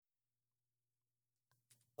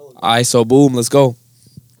So boom, let's go.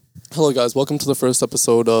 Hello, guys. Welcome to the first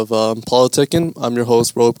episode of Politicin. I'm your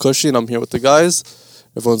host, Rob Cushy, and I'm here with the guys.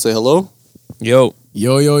 Everyone say hello. Yo,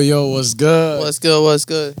 What's good? What's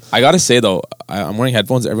good? I gotta say though, I'm wearing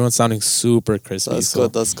headphones. Everyone's sounding super crispy.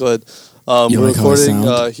 That's good. You We're like how I recording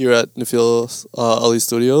sound? here at Nafil Ali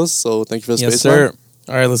Studios, so thank you for the Yes, space. sir. man.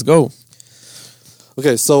 All right, let's go.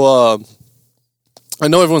 Okay, so I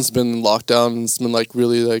know everyone's been in lockdown. It's been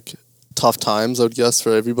really tough times, I would guess,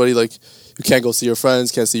 for everybody. Like, you can't go see your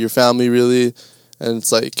friends, can't see your family really, and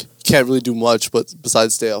it's like you can't really do much but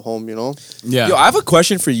besides stay at home, Yeah. Yo, I have a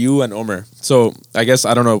question for you and Omer. So I guess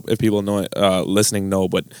I don't know if people know it, listening know,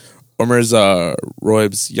 but Omer's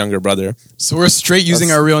Royb's younger brother. So we're straight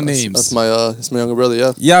using our real names. That's my younger brother.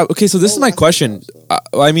 Yeah. Yeah. Okay. So this is my question.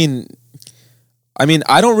 I mean,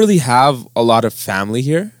 I don't really have a lot of family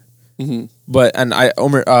here, but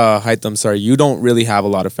Omer, Haitham, sorry, you don't really have a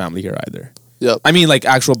lot of family here either. Yeah. I mean, like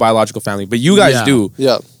actual biological family, but you guys Yeah. do.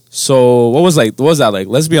 Yeah. So what was that like?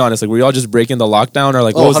 Let's be honest. Like, were y'all just breaking the lockdown or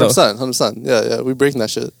like what Oh, was 100%, 100%. Yeah, we breaking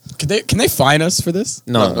that shit. Can they fine us for this?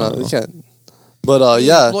 No. We can't. But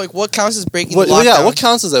yeah. Like, what counts as breaking What, the lockdown? yeah, what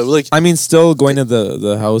counts as that? Like, I mean, still going to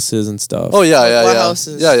the houses and stuff. oh yeah. What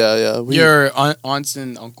houses? Yeah. Your aunts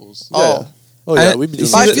and uncles. Yeah. Oh yeah, And- we be doing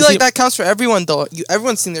See, But I that. feel like that counts for everyone, though.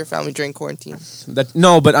 Everyone's seen their family during quarantine.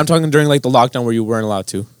 But I'm talking during like the lockdown where you weren't allowed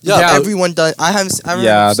to. Yeah, Everyone done. I haven't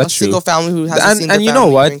Yeah, a that's single true. family who hasn't seen their And you family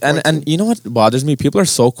know what? during quarantine. And you know what bothers me? People are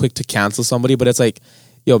so quick to cancel somebody, but it's like,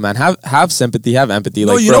 yo, man, have sympathy, have empathy.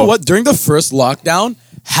 No, like, you bro, know what? During the first lockdown,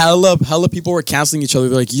 hella people were canceling each other.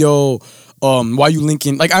 They're like, yo, why you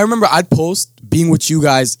linking? Like, I remember I'd post being with you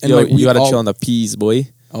guys and Yo, like you gotta chill on the peas, boy.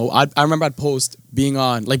 I remember I'd post being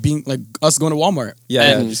us going to Walmart. Yeah,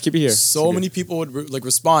 And just keep it here. So many people would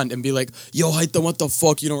respond and be like, "Yo, Haitham, what the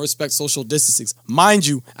fuck? You don't respect social distancing." Mind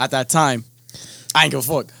you, at that time, I ain't give a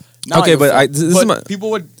fuck. Now Okay, give a but fuck. this is But my- people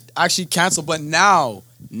would actually cancel. But now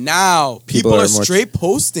people are are more- straight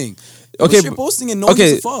posting. Okay, Straight posting and no one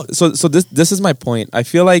gives a fuck. So this is my point. I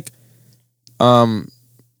feel like,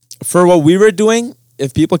 for what we were doing,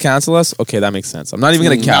 if people cancel us, okay, that makes sense. I'm not even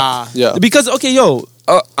gonna cap. Nah. Yeah. Because okay,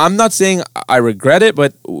 I'm not saying I regret it,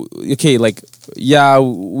 but okay, like yeah,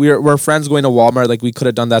 we're friends going to Walmart. Like we could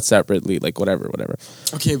have done that separately, like whatever.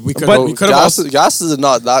 Okay, we could. But We could have. gas is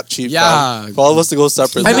not that cheap. Yeah. fam. For all of us to go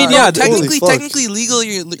separately. I mean, No, yeah, technically,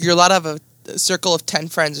 legally, you're allowed to have a circle of 10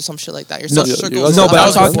 friends or some shit like that. Your social circle. you is No, guys- but allowed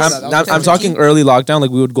I'm to was talking. have- before that. I'm talking early lockdown. Like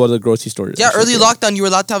we would go to the grocery store. Yeah, early lockdown, you were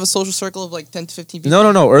allowed to have a social circle of like 10 to 15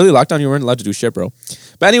 people. No. Early lockdown, you weren't allowed to do shit, bro.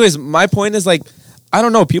 But anyways, my point is like, I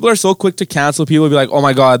don't know. People are so quick to cancel. People would be like, oh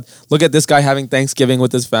my God, look at this guy having Thanksgiving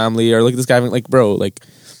with his family. Or look at this guy having, like, bro, like,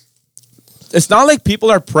 it's not like people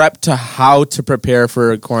are prepped to how to prepare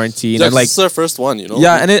for quarantine. Yeah, and like, it's their first one,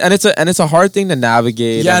 yeah, and it's a hard thing to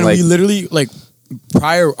navigate. Yeah, and like, we literally like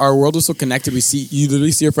prior our world was so connected. You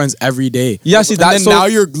literally see your friends every day. Yeah, see, and that's then so- now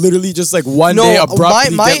you're literally just like one No, day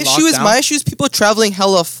abruptly my get issue locked is down. people traveling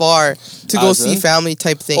hella far to go see family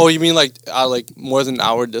type thing. Oh, you mean like more than an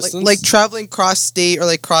hour distance? like traveling cross state or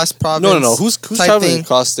like cross province. no. Who's type traveling thing.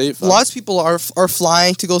 across state? Fam? Lots of people are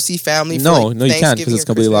flying to go see family. For, no, like, you can't because Thanksgiving it's or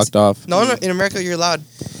completely Christmas. locked off. No, in America you're allowed.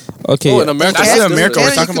 Okay. Oh, in America, That's it's in America.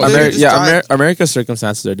 different. We're talking about Canada, you yeah, can drive. America's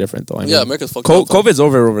circumstances are different though. I mean, Yeah, America's fucked up. COVID's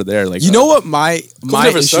over there. Like, You know what my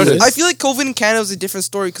never issue started. is? I feel like COVID in Canada was a different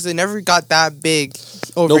story because it never got that big.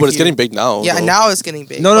 Over No, but it's here. getting big now. Yeah, bro. now it's getting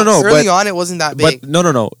big. No, But early but- on, it wasn't that big. But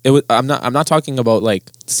no. It was, I'm not talking about like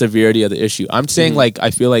severity of the issue. I'm saying like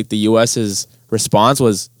I feel like the U.S.'s response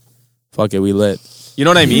was, "Fuck it, we lit." You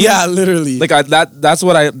know what I mean? Yeah, literally. Like that's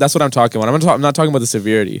what I'm talking about. I'm not talking about the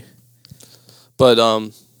severity. But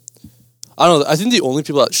I don't know. I think the only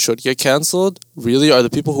people that should get canceled really are the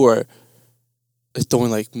people who are throwing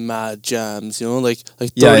like mad jams. You know, like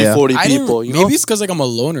 30, Yeah. 40 I didn't- people. You maybe know? it's because like I'm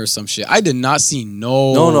alone or some shit. I did not see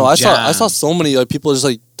no. No. I jam. saw so many like people just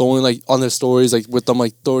like throwing like on their stories like with them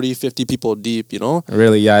like 30, 50 people deep. You know.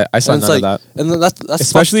 Really? Yeah, I saw And it's none like, of that. and then that's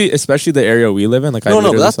Especially the area we live in. Like, I no,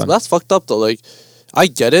 literally but saw- that's fucked up though. Like, I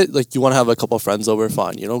get it. Like, you want to have a couple of friends over,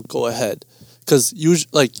 fine. You know, go ahead. Because usually,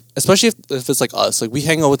 like, especially if it's like us, like we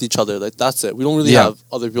hang out with each other. Like that's it. We don't really Yeah. have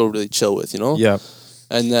other people to really chill with. You know. Yeah.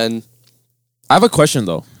 And then I have a question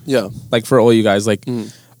though. yeah, Like for all you guys, like,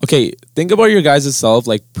 okay, think about your guys' self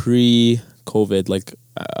like pre-COVID, like,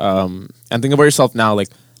 and think about yourself now. Like,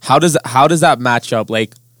 how does that match up?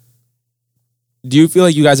 Like, do you feel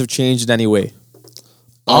like you guys have changed in any way?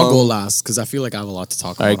 I'll go last because I feel like I have a lot to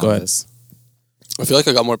talk about. All right, go on ahead. this. I feel like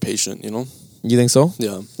I got more patient. You know. You think so?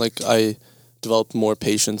 Yeah, like I developed more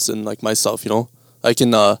patience in like myself. You know, I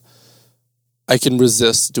can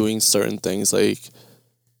resist doing certain things like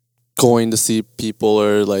going to see people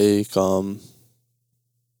or like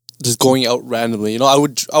just going out randomly. You know,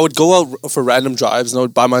 I would go out for random drives, and I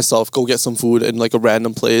would by myself go get some food in like a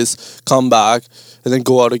random place, come back, and then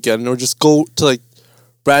go out again, or just go to like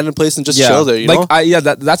random place and just chill there. You know,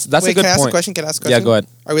 that's Wait, a good can I ask point. a question? Can I ask a question? Yeah, go ahead.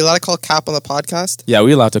 Are we allowed to call cap on the podcast? Yeah,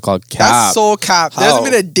 we allowed to call cap. That's so cap. There hasn't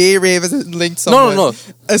How? been a day Rave hasn't linked someone. no.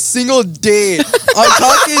 A single day. I'm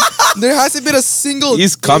talking. There hasn't been a single.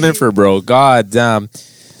 He's day. coming for bro. God damn.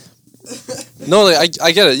 No, like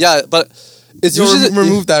I get it. Yeah, but it's Yo, usually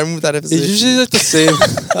remove that. Remove that. it's usually like the same.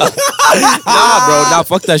 Nah, bro. Nah,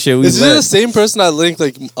 fuck that shit. We It's usually the lit. same person I link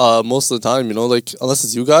like most of the time. You know, like unless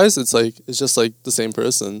it's you guys, it's just like the same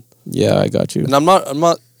person. Yeah, I got you. And I'm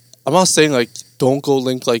not saying like don't go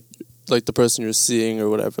link like the person you're seeing or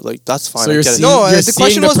whatever. Like that's fine. So I you're get it. seeing- No, You're the question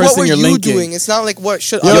seeing the was what person were you're you linking. doing? It's not like what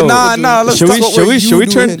should Yo, other nah, people nah, do. let's Should talk we about should what we should we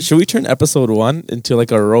you turn doing. should we turn episode 1 into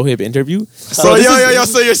like a Rohib interview? So this yo, is- yo, yo.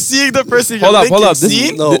 So you're seeing the person. You're Hold up, linking. hold up. This,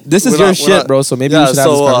 See? No, this is we're your not- we're shit, not- bro. So maybe Yeah, we should have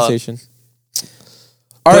this so, conversation.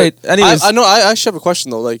 All But right. Anyways, I know. I actually have a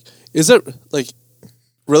question though. Like, is it like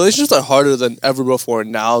relationships are harder than ever before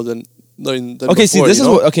now than okay. See, before, this you is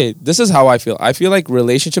know? what. Okay, this is how I feel. I feel like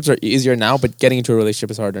relationships are easier now, but getting into a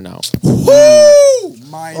relationship is harder now.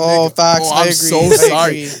 My Oh, nigga. facts. Oh, I I'm agree. so I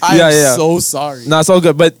sorry. agree. I'm Yeah. so sorry. No, it's all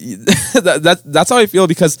good. But that's how I feel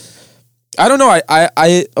because I don't know.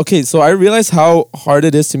 I okay. So I realized how hard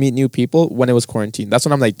it is to meet new people when it was quarantine. That's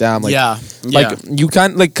when I'm like, damn. Like, yeah. like you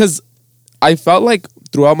can't like because I felt like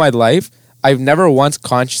throughout my life I've never once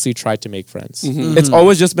consciously tried to make friends. It's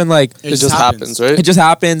always just been like It just happens, right? it just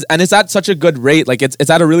happens, and it's at such a good rate. Like it's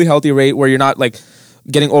at a really healthy rate where you're not like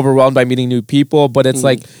getting overwhelmed by meeting new people. But it's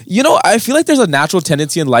like I feel like there's a natural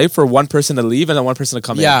tendency in life for one person to leave and then one person to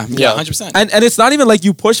come in. Yeah. Yeah. 100%. And it's not even like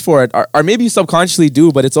you push for it, or maybe you subconsciously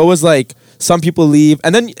do, but it's always like some people leave,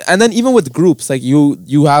 and then even with groups, like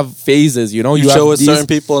you have phases, you know, You have chill with certain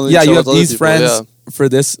people, and then yeah, chill you have with other these people, friends yeah. for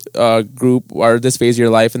this group or this phase of your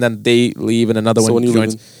life, and then they leave, and another So one when you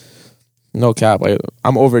joins. leaving? No cap,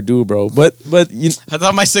 I'm overdue, bro. But I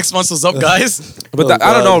thought my 6 months was up, guys. but Oh, I don't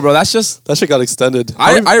God. know, bro. That's just That shit got extended.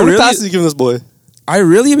 I How many really- passes you giving this boy? I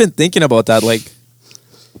really been thinking about that. Like,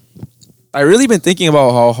 I really been thinking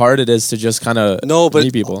about how hard it is to just kind of No, but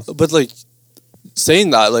meet people. But like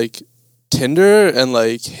saying that, like Tinder and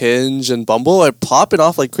like Hinge and Bumble are popping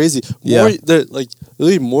off like crazy. Yeah. They're like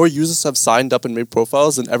really more users have signed up and made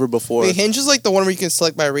profiles than ever before. Wait, Hinge is like the one where you can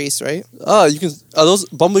select by race, right? You can those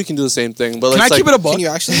Bumble you can do the same thing. But Can I like, keep it a buck? Can you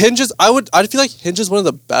actually? Hinge is I feel like Hinge is one of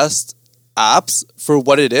the best apps for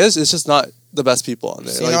what it is. It's just not the best people on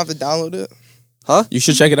there. So you don't have to download it. You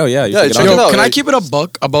should check it out. Yeah, you Yeah, should check check it it out. out. Can I like- keep it a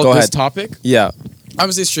buck about Go this ahead. topic? Yeah. I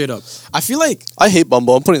would say straight up. I feel like I hate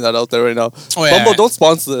Bumble. I'm putting that out there right now. Oh, yeah, Bumble, yeah. don't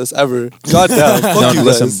sponsor this ever. God damn. Fuck No, you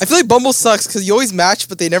listen. guys. I feel like Bumble sucks because you always match,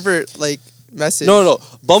 but they never like message. No.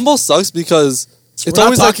 Bumble sucks because it's we're not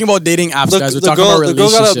always like talking about dating apps, guys. We're the talking girl, about the girl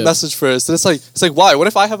relationships. got a message first, and it's like why? What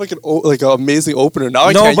if I have like an amazing opener? Now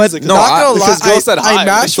I No, can't but use it. 'cause no, I- Not gonna because lie, girl said hi. I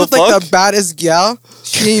matched What with like fuck? the baddest gal.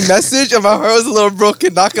 She messaged and my heart was a little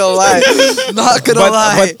broken. Not gonna lie. Not gonna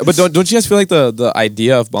lie. But don't you guys feel like the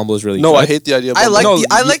idea of Bumble is really No, good? I hate the idea. Of I Bumble. like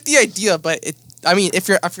No, I like the idea, but I mean, if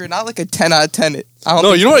you're not like a 10 out of 10, I don't. No,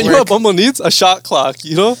 think you know what? it'll You know work. what Bumble needs? A shot clock.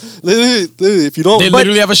 You know, literally, if you don't, They but-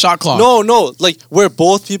 literally have a shot clock. no, like where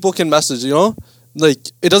both people can message. You know, like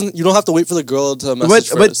it doesn't. You don't have to wait for the girl to message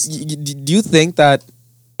But first. do you think that?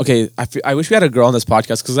 Okay, I wish we had a girl on this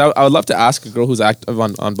podcast because I would love to ask a girl who's active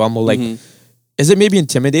on Bumble. Like, is it maybe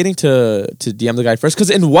intimidating to DM the guy first? Because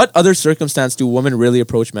in what other circumstance do women really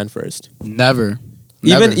approach men first? Never.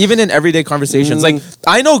 Even in everyday conversations, like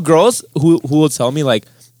I know girls who will tell me like,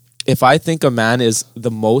 if I think a man is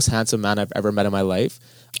the most handsome man I've ever met in my life,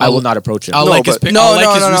 I will not approach him. I'll No, like his but- pic. No, I'll like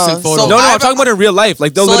no, his no, no. recent photo. So No, I- I'm talking about in real life.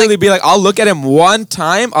 Like they'll So, literally like- be like, "I'll look at him one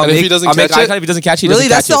time. I'll And if make, he doesn't I'll make catch eye it? contact. If he doesn't catch it, he Really, doesn't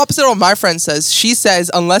that's catch the it." opposite of what my friend says. She says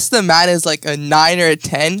unless the man is like a 9 or a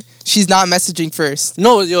 10, she's not messaging first.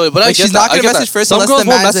 No, yo, but I Like, get she's that. not gonna I get message that. first Some unless girls the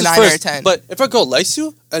won't man's a message 9 or a first. 10. But if a girl likes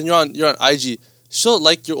you and you're on IG, she'll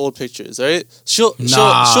like your old pictures, right? She'll that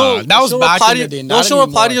was she'll back reply in to the day, your- not No, she'll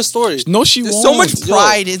reply to anymore. your story. No, she There's won't. so much Yo,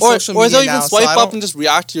 pride in social or media they'll even now. swipe so I up don't- and just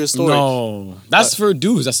react to your story. No, that's for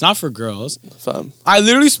dudes. That's not for girls. Fam. I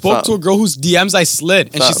literally spoke Fam. to a girl whose DMs I slid,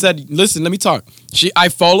 and she Fam. said, "Listen, let me talk." I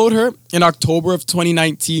followed her in October of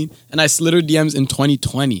 2019, and I slid her DMs in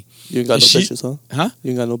 2020. You ain't got no She- bitches, huh? Huh? You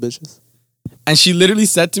ain't got no bitches. And she literally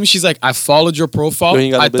said to me, she's like, "I followed your profile. You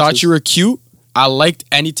ain't got no I thought bitches. you were cute. I liked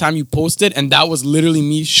anytime you posted, and that was literally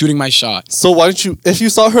me shooting my shot." So why don't you? If you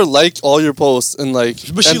saw her like all your posts and like,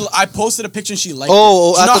 But and- I posted a picture and she liked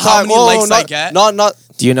oh, it. Do at you know the how time, many likes not, I get? not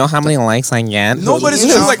Do you know how many likes I get? No, but it's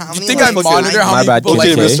You true. know Like, how you many think I likes monitor I how My many bad, people like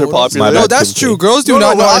Okay, your Mr. photos? Popular. My No, bad, that's Kim true. K. Girls do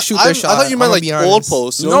not know how to shoot their shot. I thought you meant I'm like gonna be old honest.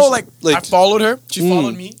 posts. You No, know, like, I like followed her. She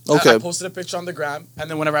followed me. okay. I posted a picture on the gram, and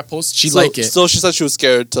then whenever I post, she'd so, like it. So she said she was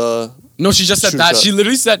scared to. No, she just said Shoot that. shot. She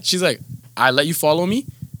literally said, she's like, I let you follow me.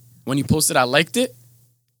 When you posted, I liked it.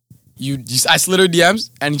 I slid her DMs,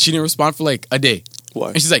 and she didn't respond for like a day. Why?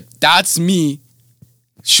 And she's like, that's me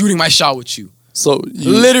shooting my shot with you. So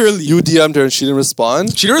you, Literally. you DM'd her and she didn't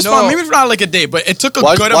respond. She didn't respond, No. maybe for not like a day, but it took a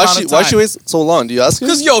Why? good Why amount she? of time. Why she wait so long? Do you ask her?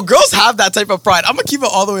 Because, yo, girls have that type of pride. I'm going to keep it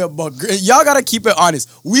all the way up, buck. Y'all got to keep it honest.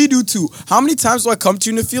 We do too. How many times do I come to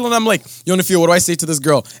you in the field and I'm like, yo, in the field, what do I say to this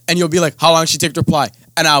girl? And you'll be like, how long she take to reply?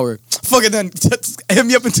 An hour. Fuck it then. Hit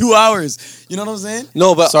me up in 2 hours. You know what I'm saying?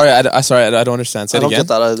 No, but Sorry, I don't understand. Say I it don't again. get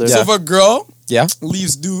that either. So if a girl Yeah.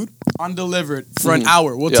 leaves dude undelivered for an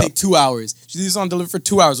hour, we'll Yeah. take 2 hours. She leaves undelivered for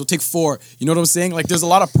 2 hours, we'll take 4. You know what I'm saying? Like, there's a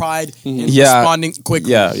lot of pride in Yeah. responding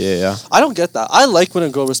quickly. Yeah. I don't get that. I like when a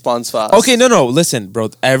girl responds fast. Okay, no. Listen, bro.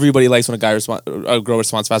 Everybody likes when a girl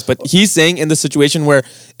responds fast. But he's saying in the situation where if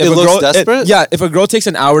It a looks girl, desperate? if a girl takes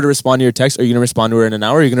an hour to respond to your text, are you gonna respond to her in an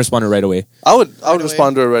hour? Or are you gonna respond to her right away? I would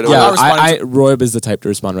respond to her right away. Yeah, not responding Royab is the type to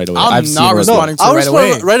respond right away. I'm I've seen not Royab. responding to I her right respond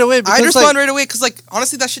away. right away. Because, I'd respond like, right away because, like,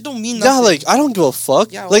 honestly, that shit don't mean nothing. yeah, like I don't give a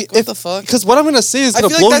fuck. Yeah, like what the fuck? Because what I'm gonna say is I gonna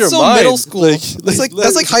feel blow like your that's so mind. middle school.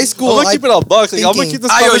 That's like high school. I'm gonna keep it a buck. Like, I'm gonna keep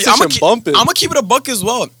this I'm conversation bumping. gonna keep it a buck as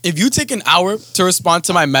well. If you take an hour to respond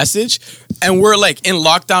to my message, and we're like in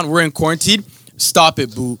lockdown, we're in quarantine. Stop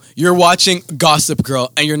it, boo. You're watching Gossip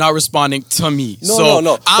Girl, and you're not responding to me.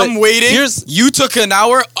 No. I'm But waiting. here's- You took an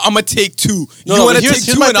hour. I'm gonna take 2. No, you but wanna here's- take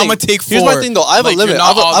here's 2, my and I'm thing. gonna take 4. Here's my thing, though. I have a Like, limit. you're I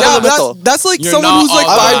have not a- all I have a that. limit, though. That's like You're someone not who's like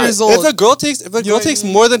all 5 that. years old. If a girl takes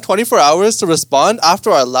more than 24 hours to respond after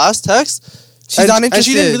our last text, She's not and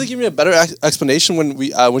she didn't interested. really give me a better explanation when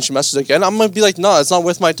she messaged again, I'm gonna be like, no, it's not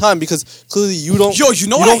worth my time because clearly you don't. Yo, you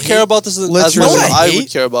know what don't I care hate? about this as Let's- much you know as what I I hate? would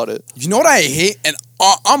care about it. You know what I hate? And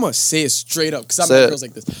I'm going to say it straight up because I'm Say not it. girls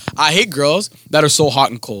like this. I hate girls that are so hot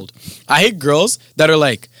and cold. I hate girls that are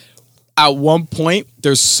like, at one point,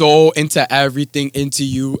 they're so into everything, into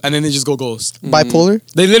you, and then they just go ghost. Bipolar.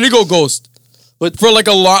 They literally go ghost. But For like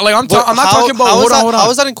a long, like I'm not talking about, hold on. How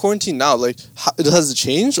is that in quarantine now? Like, has it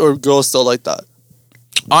changed or girls still like that?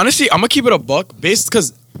 Honestly, I'm gonna keep it a buck based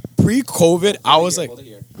because pre-COVID, I was like,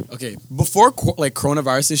 okay, before like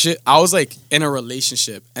coronavirus and shit, I was like in a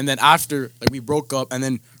relationship, and then after like we broke up, and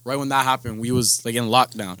then right when that happened, we was like in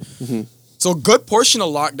lockdown. So a good portion of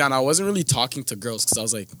lockdown, I wasn't really talking to girls because I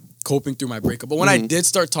was like coping through my breakup. But when I did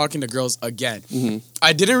start talking to girls again,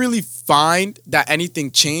 I didn't really find that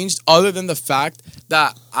anything changed other than the fact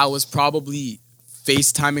that I was probably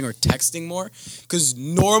FaceTiming or texting more. Because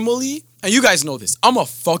normally, and you guys know this, I'm a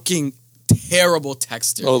fucking terrible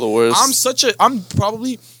texter. Oh, the worst. I'm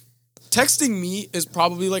probably, texting me is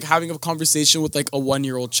probably like having a conversation with like a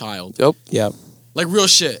 1-year-old child. Yep. Yeah. Like real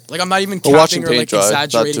shit. Like I'm not even Or watching capping or like paint dry, that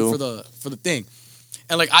exaggerating too. for the thing.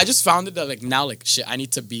 And like I just found it that like now like shit, I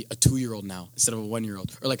need to be a 2-year-old now instead of a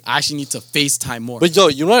 1-year-old. Or like I actually need to FaceTime more. But yo,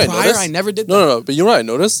 you know what I Prior, noticed? I never did No. But you know what I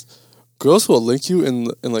noticed? Girls who will link you in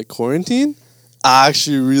like quarantine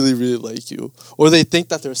actually really, really like you, or they think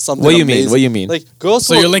that there's something. What do you mean? amazing. What do you mean? Like girls.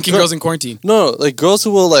 So who you're will- linking girls in quarantine. No, like girls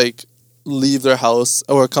who will like leave their house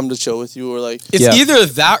or come to chill with you, or like It's Yeah. either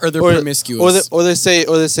that or they're or, promiscuous. or they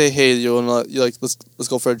say, hey, you like let's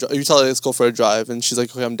go for a drive. You tell her let's go for a drive, and she's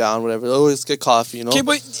like, okay, I'm down, whatever. Oh, let's get coffee, you know. Okay,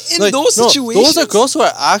 but in Like, those no, situations, those are girls who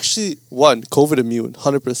are actually COVID immune,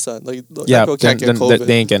 100%. Like Yeah. that girl can't get Then COVID,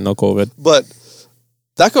 they ain't getting no COVID. but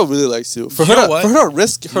that girl really likes you. For You know what? her to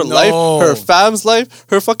risk her No. life, her fam's life,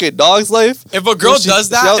 her fucking dog's life. if a girl She's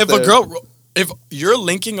does out that, there. if you're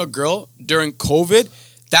linking a girl during COVID,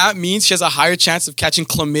 that means she has a higher chance of catching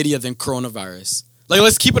chlamydia than coronavirus. Like,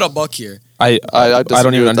 let's keep it a buck here. I don't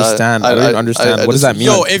disagree even with that. understand. I don't even understand. What does that mean?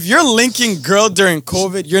 Yo, if you're linking girl during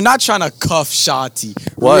COVID, you're not trying to cuff Shati.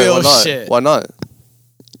 Why? Real Why not? shit. Why not?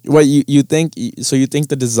 What you think? So you think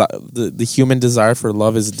the human desire for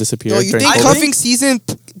love is disappearing? Yo, you during think COVID? cuffing season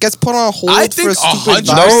gets put on hold I for think stupid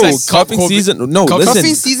 100% No, vibes? cuffing COVID. season. No, Cuffing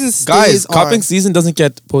listen, season stays guys. on. Cuffing season doesn't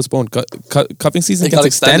get postponed. Cuffing season It gets got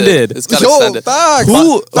extended. It's got Yo, extended. facts.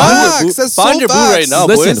 Who- Facts. That's Find so your boo facts. right now,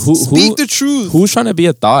 Listen, boys. Speak the truth. who's trying to be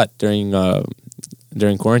a thought during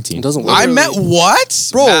quarantine? It doesn't work. I meant what?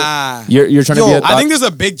 Bro. Nah. You're trying to Yo, be a thought. I think there's a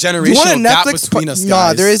big You want a generational gap Netflix between us guys.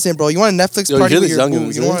 Nah, there isn't, bro. You want a Netflix Yo, party you're with this your young, boo.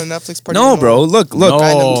 isn't You it? want a Netflix party? No, with bro. your Look.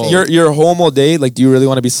 No. You're home all day. Like, do you really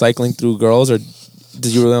want to be cycling through girls, or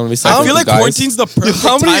Did you really want to be I cycling feel through like guys? quarantine's the perfect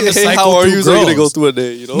How time many to hey, cycle how are through yous are you gonna go girls. through a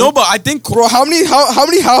day? You know? No, but I think Bro, how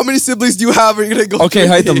many siblings do you have? Are you gonna go? Okay,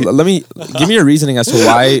 through Haitham, let me give me your reasoning as to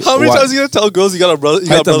why. How many why- times are you gonna tell girls you got a brother? You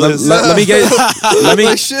got Haitham, brothers? let me get let me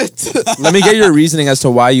Like shit. let me get your reasoning as to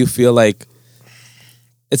why you feel like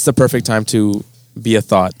it's the perfect time to be a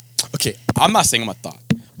thought. okay, I'm not saying I'm a thought,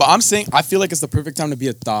 but I'm saying I feel like it's the perfect time to be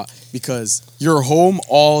a thought because you're home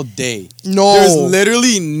all day. No. There's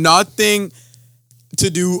literally nothing to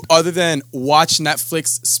do other than watch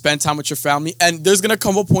Netflix, spend time with your family, and there's gonna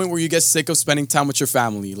come a point where you get sick of spending time with your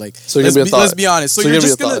family. Like, So you're gonna be a thought. let's be honest. So, So you're you're gonna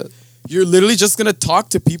just be a gonna, thought. you're literally just gonna talk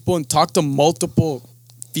to people and talk to multiple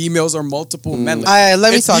females or multiple men. Alright,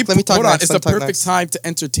 let me it's talk, let me talk Hold on, next, it's let the me talk perfect next. time to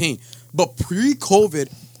entertain. But pre-COVID,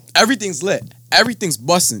 everything's lit, everything's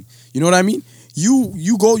busting. You know what I mean?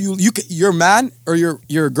 Your man or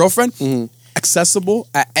your girlfriend accessible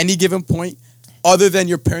at any given point, other than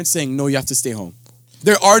your parents saying no, you have to stay home.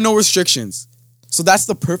 There are no restrictions, so that's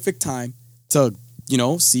the perfect time to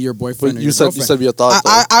see your boyfriend. But or you your said girlfriend. be a thought.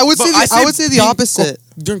 I would But say I would say the being opposite.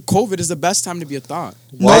 During COVID is the best time to be a thought.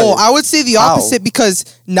 No, I would say the How? opposite because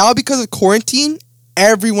of quarantine,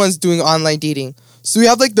 everyone's doing online dating. So we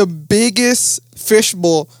have like the biggest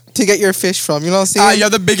fishbowl to get your fish from. You know what I'm saying? You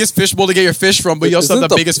have the biggest fishbowl to get your fish from, but you also have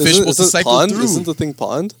the biggest fishbowl to cycle pond? through. Isn't the thing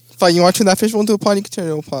pond? Fine, you want to turn that fishbowl into a pond? You can turn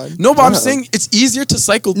it into a pond. No, but I'm Yeah. saying it's easier to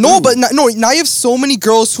cycle through. No, but now you have so many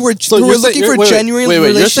girls who are you're looking saying- for wait, genuine wait, you're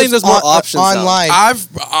relationships saying there's more options now. online.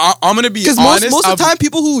 I'm gonna be Because honest. most of the I've- time,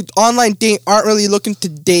 people who online date aren't really looking to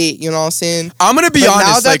date. You know what I'm saying? I'm gonna be But now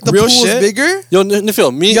honest. that Like the real pool shit. is bigger, Yo,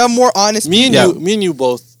 Nifil, you have more honest. me and people. you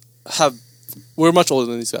both we're much older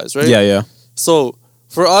than these guys, right? Yeah. So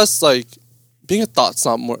for us, like being a thought's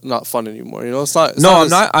not fun anymore. You know, it's not. It's No, I'm as-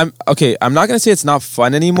 not. I'm okay. I'm not gonna say it's not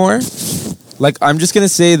fun anymore. Like I'm just gonna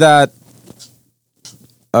say that.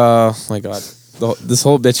 My God, this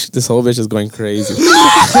whole bitch is going crazy.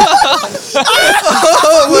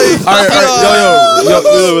 All right,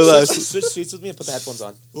 yo, Relax. switch seats with me and put the headphones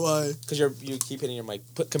on. Why? Because you keep hitting your mic.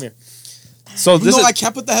 Come here. So this No, is I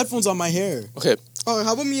can't put the headphones on my hair. Okay. Oh,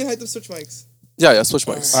 how about me and Hyde switch mics? Yeah. Switch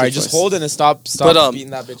mics. all right. Switch Just mics. hold it and stop But beating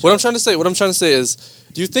that bitch. what up. I'm trying to say is,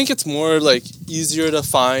 do you think it's more like easier to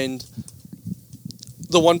find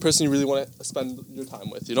the one person you really want to spend your time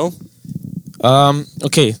with? You know?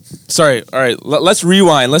 Okay. Sorry. All right. Let's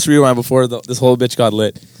rewind. Before this whole bitch got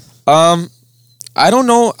lit. I don't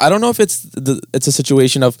know if it's a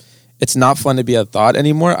situation of it's not fun to be a thought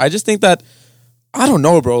anymore. I just think that I don't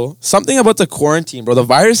know, bro. Something about the quarantine, bro. The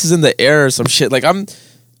virus is in the air or some shit. Like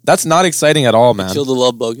that's not exciting at all, man. Kill the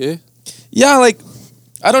love bug, eh? Yeah, like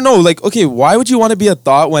I don't know. Like, okay, why would you want to be a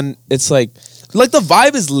thought when it's like the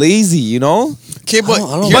vibe is lazy, you know? Okay, but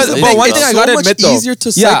I don't here's know. the But thing, one it's thing I so gotta much admit though, easier to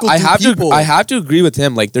yeah, cycle I through have people. to. I have to agree with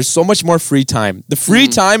him. Like, there's so much more free time. The free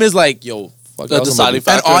time is like, yo, fuck The that was deciding somebody. And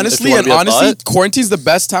factor. if you honestly, wanna be a thought. quarantine's the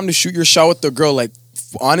best time to shoot your shot with the girl. Like,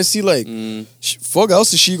 honestly, like, fuck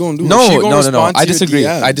else is she gonna do? She No. gonna respond to I your disagree.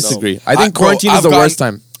 DM? I disagree. I think Bro, quarantine is I've the gotten- worst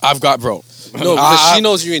time. I've got, bro. No, because she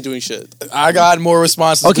knows you ain't doing shit. I got more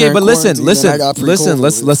responses. Okay, during but listen. quarantine than I got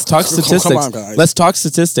pre-COVID. Let's talk Come statistics. on, guys. Let's talk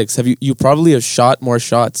statistics. You probably have shot more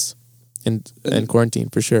shots in quarantine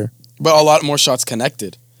for sure. But a lot more shots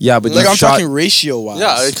connected. Yeah, but Like, you I'm shot. talking ratio wise.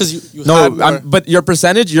 Yeah, because you No, had more- but your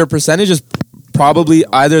percentage is probably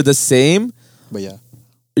either the same. But yeah,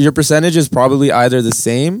 Your percentage is probably either the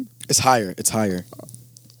same. it's higher. It's higher.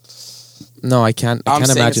 No, I can't. I I'm can't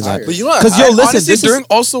saying imagine it's that. higher. But you know what? Because yo, listen. Honestly, This is,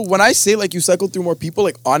 also when I say like you cycle through more people,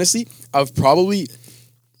 like honestly, I've probably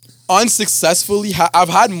unsuccessfully I've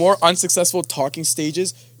had more unsuccessful talking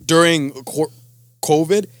stages during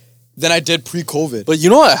COVID than I did pre-COVID. But you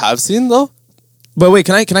know what I have seen though? but wait,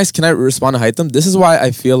 can I respond to Haitham? This is why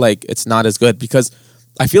I feel like it's not as good because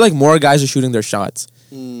I feel like more guys are shooting their shots.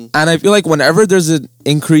 And I feel like whenever there's an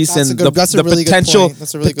increase That's in a good- that's a the really good potential point.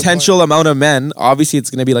 That's a really good potential amount of men, obviously it's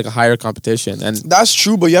going to be like a higher competition. And That's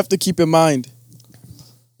true, but you have to keep in mind.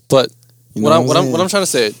 But You know what saying? I'm trying to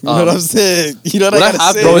say, You know what I'm saying? You know what, what I I gotta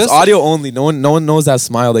have say? bro, noticed- it's audio only. No one knows that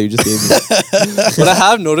smile that you just gave me. what I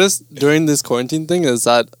have noticed during this quarantine thing is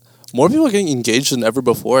that more people are getting engaged than ever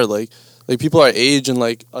before. Like people our age and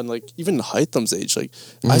like even Haitham's age. Like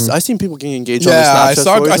I seen people getting engaged. Yeah, on I their Snapchat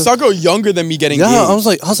saw stories. a girl younger than me getting Yeah,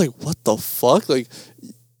 engaged. I was like, what the fuck? Like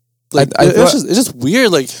I it's just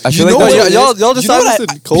weird. Like I feel You like know that- what it y'all is? y'all You know decided what this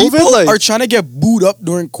I- in COVID. People Like are trying to get booed up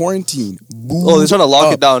during quarantine. Oh, they're trying to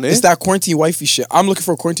lock it down, eh? It's that quarantine wifey shit. I'm looking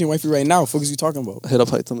for a quarantine wifey right now. What the fuck is you talking about? hit up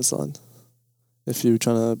Haitham son if you're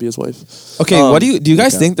trying to be his wife. Okay, what do you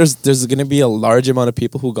guys okay. think? There's going to be a large amount of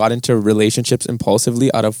people who got into relationships impulsively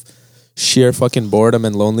out of sheer fucking boredom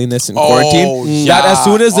and loneliness in Oh, quarantine. yeah. That as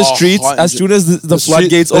soon as the streets, 100. as soon as the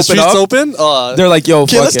floodgates the open streets up, open? they're like, yo,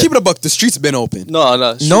 Okay, fuck let's it. keep it a buck. The streets been open. No.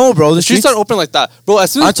 No, bro, the streets streets aren't open like that, bro.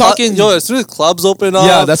 As soon as I'm talking- as soon as clubs open up,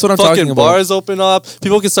 Yeah, that's what I'm fucking talking about. bars open up,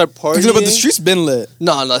 people can start partying. But the streets been lit.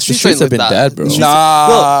 No, The streets streets ain't have been like that. dead, bro. The streets-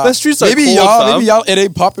 Nah, bro, the streets are maybe cold, y'all. fam. Maybe y'all. It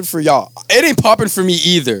ain't popping for y'all. It ain't popping for me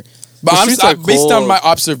either. But The I'm streets just, are based on cold. my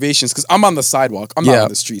observations, because I'm on the sidewalk. I'm Yeah. not on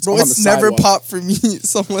the streets. Bro, I'm on it's the never sidewalk. popped for me.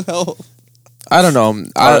 Someone else. I don't know.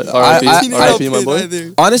 R.I.P. my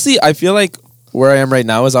boy. Honestly, I feel like where I am right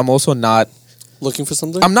now is I'm also not. Looking for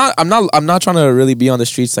something. I'm not trying to really be on the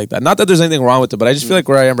streets like that. Not that there's anything wrong with it, but I just feel like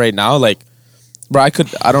where I am right now, like, bro, I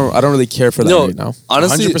don't really care for that No, right now.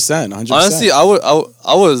 honestly, 100%. honestly,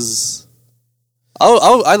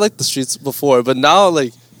 I liked the streets before, but now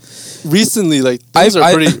like recently, like things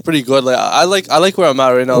are pretty good. Like I like where I'm at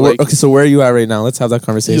right now. Like Okay, so where are you at right now? Let's have that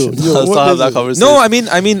conversation. let's not have that conversation. No, I mean,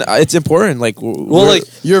 it's important. Like, well, like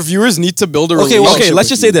Your viewers need to build a Okay, relationship. okay, let's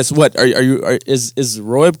with just you. say this. What is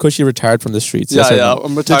Roy Cushy retired from the streets? yeah, Yes or yeah. no?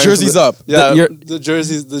 I'm retiring. jersey's from up. Yeah, you're- the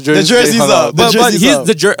jerseys. jersey's hung up. out. The But jersey's he's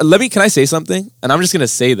up. Can I say something? And I'm just gonna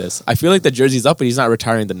say this. I feel like the jersey's up, but he's not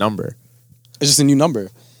retiring the number. It's just a new number.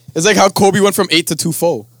 It's like how Kobe went from 8 to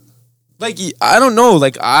 2-4. Like, I don't know.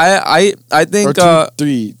 Like, I Or think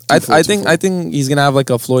 2-3. I think he's gonna have like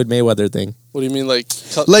a Floyd Mayweather thing. What do you mean, like?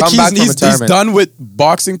 Like come back from he's retirement. done with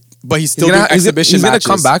boxing, but he's still doing exhibition he's gonna matches.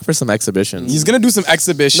 come back for some exhibitions. He's gonna do some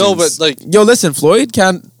exhibitions. No, but like Yo, listen, Floyd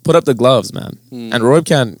can't put up the gloves, man, and Roy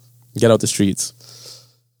can't get out the streets.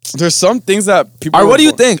 there's some things that people. Or what do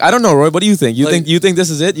you think? I don't know, Roy. What do you think? You Like- think this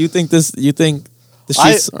is it? You think the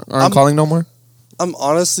streets aren't I'm- calling no more? I'm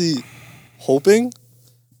honestly hoping,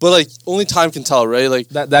 but like only time can tell, right? Like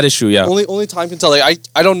That is true. Yeah. only time can tell. Like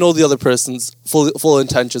I don't know the other person's full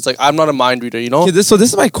intentions. Like I'm not a mind reader, you know. Okay, this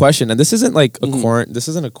is my question, and this isn't like this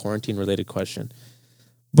isn't a quarantine related question,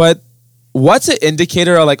 but what's an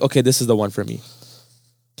indicator of like, okay, this is the one for me?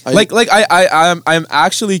 I'm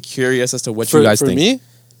actually curious as to what you guys for think. me.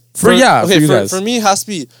 For you guys. For me, it has to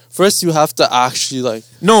be first. You have to actually like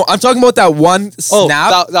No, I'm talking about that one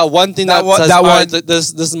snap, that one thing That that, one- says, that "All one- right,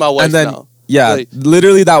 this is my wife and then now." yeah, Like-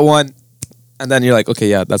 literally that one, and then you're like, okay,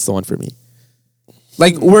 yeah, that's the one for me.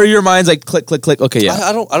 Like where your mind's like click, click, click. Okay, yeah.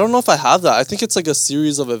 I don't know if I have that. I think it's like a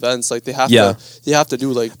series of events. Like they have to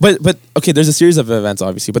do like But okay, there's a series of events,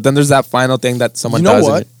 obviously. But then there's that final thing that someone You know does.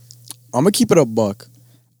 what? I'm gonna keep it a buck.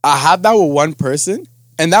 I had that with one person,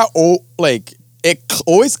 and that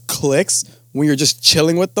always clicks when you're just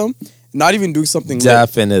chilling with them, not even doing something. lit.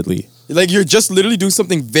 Definitely. Like you're just literally doing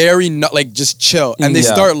something very not like just chill, and they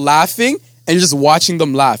Yeah. start laughing, and you're just watching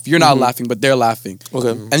them laugh. You're not laughing, but they're laughing.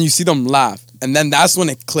 okay. And you see them laugh, and then that's when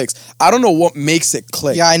it clicks. I don't know what makes it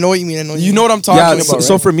click. Yeah, I know what you mean. You know what I'm talking Yeah. about.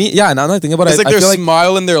 So right? for me, yeah. Now that I think about it's it, like I their feel like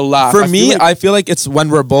smile and their laugh. for I me, feel like- I feel like it's when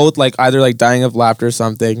we're both like either like dying of laughter or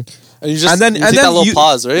something. And you just take that little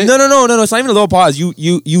pause, right? No. It's not even a little pause.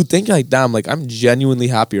 You think like, damn, like I'm genuinely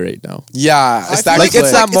happy right now. yeah, I it's feel that like click.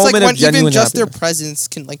 it's that moment when of genuine even just their happiness. presence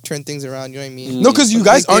can like turn things around. You know what I mean? No, because you Like,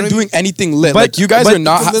 guys they aren't don't doing anything lit. But Like you guys but are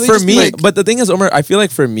not. literally For just me, like- but the thing is, Omar, I feel like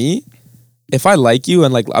for me, if I like you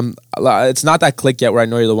and like it's not that click yet where I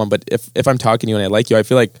know you're the one. But if I'm talking to you and I like you, I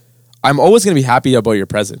feel like I'm always gonna be happy about your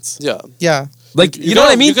presence. Yeah. Yeah. Like You you know what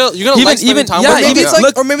I gotta- mean? you gotta like spending time with Or maybe them. it's like,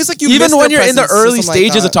 look, or maybe it's like you even miss when their you're in the presence or early something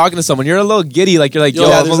like stages that. of talking to someone, you're a little giddy. Like you're like, yo,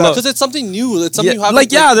 Yeah, I'm a little- because it's something new. It's something you haven't.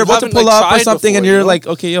 like yeah, they're about to haven't, pull like, up or tried something, and before, you're you know? like,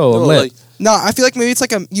 okay, yo, I'm No, lit. like, No, I feel like maybe it's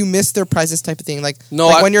like you miss their presence type of thing. Like No,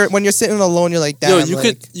 like I- when you're sitting alone, you're like, damn. yo, you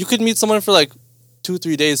like, could meet someone for like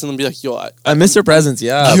 2-3 days and then be like, yo, I miss your presence.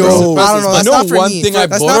 Yeah, Yo, bro. I don't know. I That's know not for one me. thing I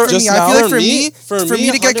That's bought not for just me. I now. feel like For me- for for me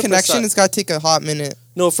me, to get 100%. connection, it's got to take a hot minute.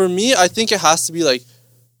 No, for me, I think it has to be like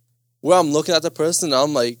where I'm looking at the person and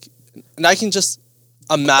I'm like, and I can just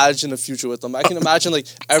imagine a future with them. I can imagine like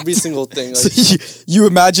every single thing. Like, you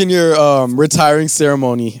imagine your retiring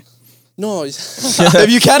ceremony. no, If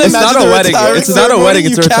you can't It's imagine not a the wedding. retiring It's not a ceremony, wedding,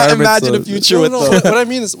 it's a you can't retirement, imagine so- a future no, with no, them. what I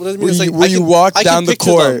mean is Where like you walk down the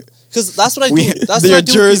court. because that's what I We- do. That's their what I do. with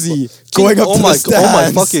jersey people. going up oh to my, the oh my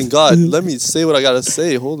stands. fucking god! Let me say what I gotta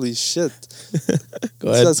say. Holy shit! Go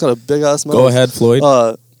This ahead. guy's got a big ass mouth. Go ahead, Floyd.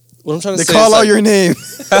 What I'm trying to They say call is out like, your name.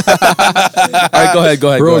 All right, go ahead.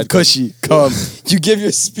 Go Bro, ahead. Cushy, come. You give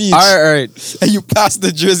your speech All right. and you pass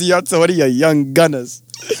the jersey out to one of your young gunners.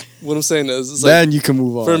 what I'm saying is, it's like, Then you can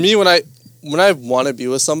move on. for me when I want to be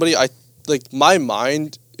with somebody, I like my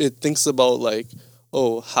mind it thinks about like,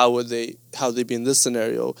 oh, how would they be in this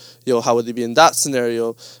scenario? Yo, how would they be in that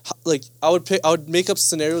scenario? Like I would make up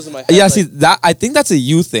scenarios in my head. Yeah, like, see that I think that's a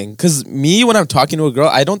you thing. Cause me, when I'm talking to a girl,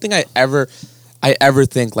 I don't think I ever I ever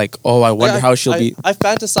think like, oh, I wonder how she'll be. I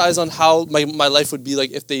fantasize on how my life would be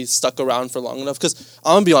like if they stuck around for long enough. Because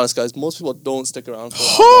I'm gonna be honest, guys, most people don't stick around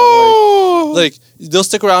for long. Like they'll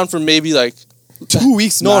stick around for maybe like 2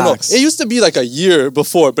 weeks. Max. No. It used to be like a year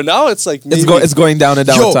before, but now it's like maybe, It's going down and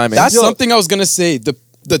down with timing. That's something I was gonna say.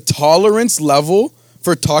 The tolerance level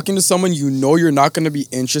for talking to someone you know you're not gonna be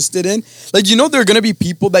interested in. Like there are gonna be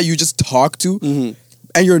people that you just talk to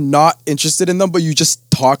and you're not interested in them, but you just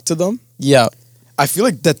talk to them. Yeah. I feel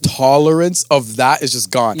like the tolerance of that is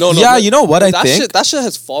just gone. No, yeah, you know what I think? That shit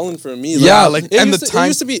has fallen for me. Yeah, it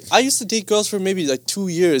used to be. I used to date girls for maybe like 2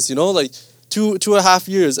 years. like 2.5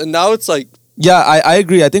 years, and now it's like. Yeah, I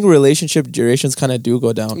agree. I think relationship durations kind of do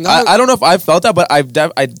go down. I don't know if I've felt that, but I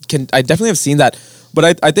definitely have seen that.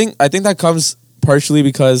 But I think that comes partially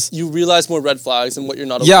because you realize more red flags and what you're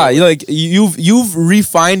not. Yeah, you've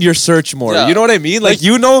refined your search more. Yeah. You know what I mean? Like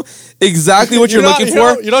you know exactly what you're looking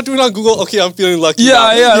for. You're not doing it on Google. Okay, I'm feeling lucky. Yeah,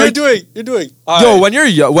 now. yeah. You're doing. Yo, when you're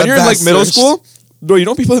in like middle school, bro, you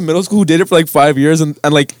know people in middle school who dated for like 5 years and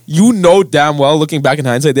like damn well looking back in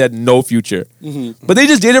hindsight they had no future, but they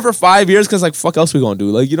just dated for 5 years because like fuck else we gonna do?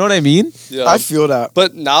 Like you know what I mean? Yeah, I feel that.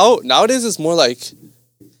 But nowadays it's more like.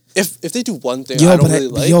 If they do one thing I don't really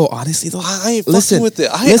like... Yo, honestly though... I ain't fucking with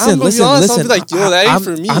it. Listen. I'll be like, yo, that ain't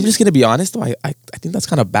for me. I'm just gonna be honest though, I think that's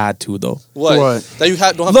kind of bad too though. What? That you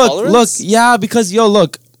don't have tolerance? Look, yeah, because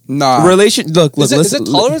look... Nah. Look, is it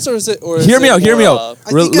tolerance or is it... Hear me out.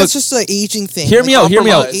 I think that's just an aging thing. Hear me out.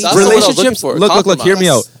 Relationships... Look, hear me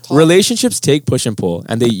out. Relationships take push and pull,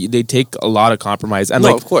 and they take a lot of compromise. And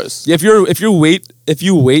of course. If you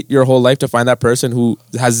wait your whole life to find that person who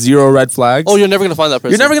has zero red flags... Oh, you're never going to find that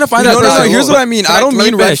person. You're never going to find that person. No, here's what I mean. I don't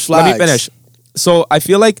mean red flags. Let me finish. So I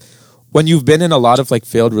feel like when you've been in a lot of like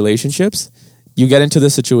failed relationships, you get into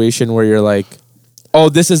this situation where you're like, oh,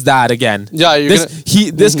 this is that again. Yeah,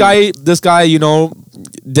 this guy,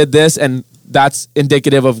 did this, and that's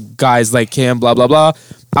indicative of guys like him. Blah blah blah.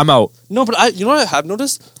 I'm out. No, but you know what I have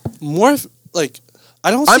noticed? More like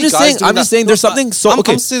I don't. I'm just saying. There's something so.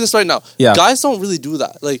 Okay, I'm saying this right now. Yeah, guys don't really do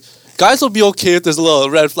that. Like guys will be okay if there's a little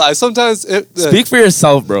red flag. Sometimes. Speak for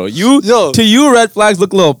yourself, bro. To you, red flags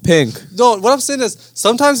look a little pink. No, what I'm saying is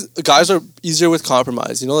sometimes guys are easier with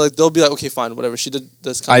compromise. Like they'll be like, okay, fine, whatever. She did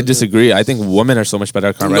this. I disagree. I think women are so much better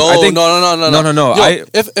at compromise. No. Yo,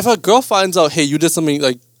 if a girl finds out, hey, you did something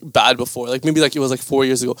like bad before, like maybe like it was like 4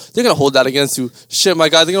 years ago, they're gonna hold that against you. Shit, my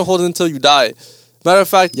guy, they're gonna hold it until you die. Matter of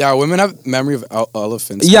fact, yeah, women have memory of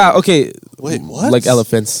elephants. Yeah, okay. Wait, what? Like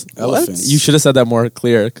elephants. Elephants. You should have said that more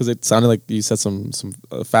clear because it sounded like you said some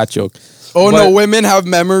fat joke. No, women have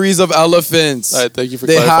memories of elephants. All right, thank you for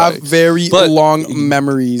clarifying. They have very long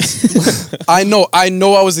memories. I know I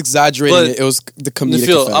was exaggerating it. It was the comedic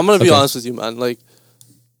effect. I'm gonna be honest with you, man. Like,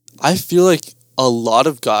 I feel like a lot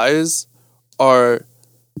of guys are.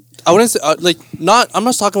 I wouldn't say I'm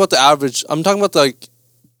not talking about the average. I'm talking about like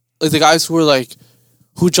the guys who are like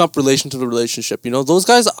who jump relation to the relationship. Those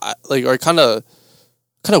guys are kind of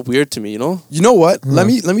weird to me. You know what? Let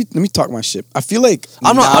me talk my shit. I feel like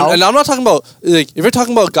I'm not talking about like if you're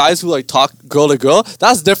talking about guys who like talk girl to girl,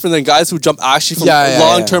 that's different than guys who jump actually from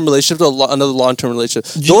long term relationship to another long term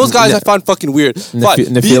relationship. Those guys I find fucking weird.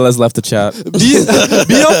 Nafil has left the chat. Be a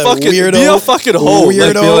fucking weirdo. Be a fucking hoe.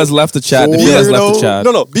 Nafil has left the chat. Nafil has left the chat.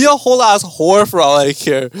 No. Be a whole ass whore for all I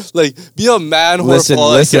care. Like be a man whore for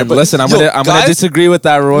all I care. Listen. I'm gonna disagree with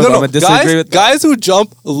that, Rose. I'm gonna disagree with guys who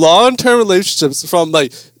jump long term relationships from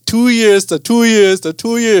like 2 years to 2 years to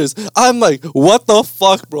 2 years. I'm like, what the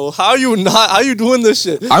fuck, bro? How you doing this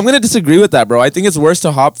shit? I'm gonna disagree with that, bro. I think it's worse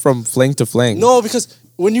to hop from fling to fling. No, because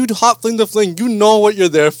when you hop fling to fling, you know what you're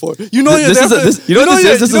there for. You know you're there for. This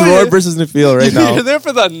is Roy versus Nafil right now. You're there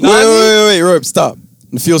for the Wait, Roy, stop.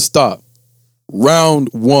 Nafil, stop. Round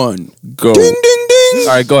 1. Go. Ding, ding, ding.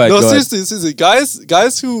 All right, go ahead. No, seriously.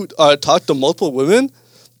 Guys who talk to multiple women,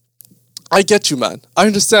 I get you, man. I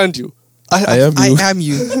understand you. I am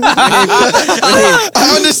you.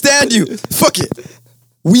 I understand you. Fuck it.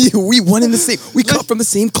 We one in the same. We come from the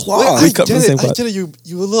same cloth. I get it. You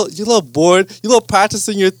a little bored. You a little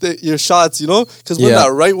practicing your shots. Because when that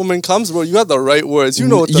right woman comes, bro, you have the right words. You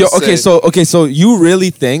know what to say. Okay. So you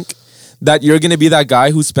really think that you're gonna be that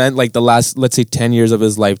guy who spent like the last, let's say, 10 years of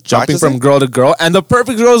his life jumping from girl to girl, and the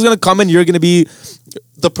perfect girl is gonna come and you're gonna be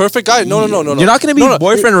the perfect guy? No. You're not gonna be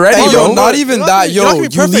boyfriend ready. Hey, bro. not even that. You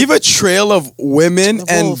leave a trail of women,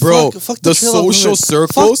 and bro, fuck the social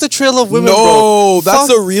circles. Fuck the trail of women. No,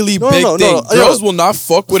 that's a really big thing. Girls will not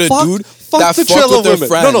fuck with a dude fuck that the fuck trail with of their women.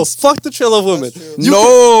 friends. No, fuck the trail of women. true.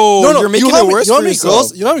 No, you're making it worse you know for how many yourself.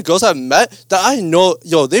 girls? You know how many girls I've met that I know?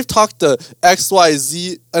 Yo, they've talked to X, Y,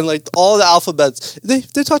 Z, and like all the alphabets. They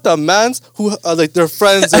talked to mans who like their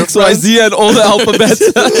friends. X, Y, Z, and all the alphabets.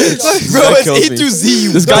 Bro, That it's kills A me. to Z.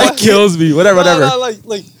 This guy What? kills me. Whatever. Nah,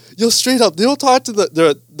 like yo, straight up, they don't talk to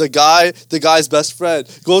the guy's best friend.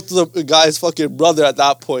 Go to the guy's fucking brother at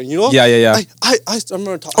that point. You know? Yeah. I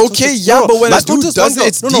remember talking. Okay, yeah, but when a dude does it,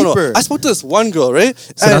 it's deeper. I spoke to this one girl, right?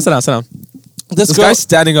 Sit down. This girl- guy's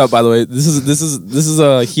standing up. By the way, this is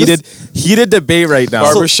a heated debate right now.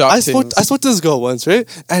 Barbershop I spoke things. to this girl once, right?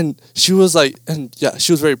 And she was like, and yeah,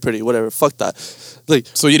 she was very pretty. Whatever, fuck that. Like,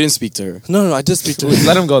 So you didn't speak to her. no, I did speak to her.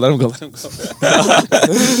 Let him go.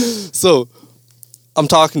 So I'm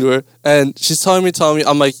talking to her, and she's telling me.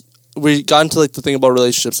 I'm like, we got into like the thing about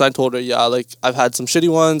relationships. And I told her, yeah, like I've had some shitty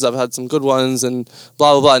ones, I've had some good ones, and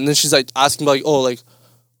blah blah blah. And then she's like asking like, oh, like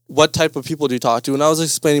what type of people do you talk to? And I was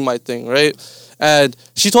explaining my thing, right? And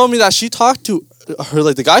she told me that she talked to her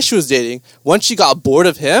like the guy she was dating. Once she got bored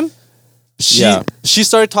of him, she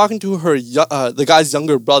started talking to her the guy's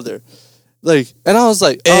younger brother. Like, and I was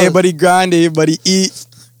like, Everybody grind, everybody eat.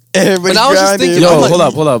 Everybody And I was just grind. thinking, Yo, I'm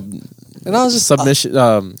like- hold up. and I was just Submission.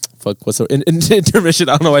 Fuck. What's the intermission?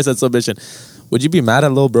 I don't know why I said submission. Would you be mad at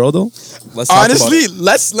little bro though? Let's talk Honestly, about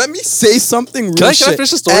it. let me say something real Can I shit.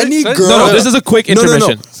 finish the story? Any Can I- girl, No, this is a quick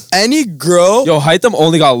intermission. Any girl, Yo, Hytham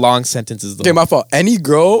only got long sentences though. okay, my fault. Any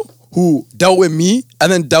girl who dealt with me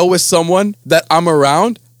and then dealt with someone that I'm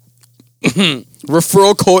around,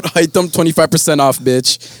 referral code Hytham 25% off,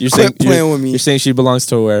 bitch. You're Quit saying playing with me. You're saying she belongs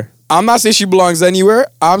to where? I'm not saying she belongs anywhere.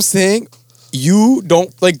 I'm saying you don't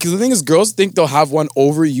like. 'Cause the thing is, girls think they'll have one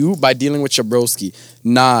over you by dealing with your broski.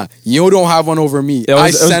 Nah, you don't have one over me.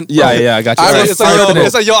 I got you. I Alright, it's like, referred yo, him.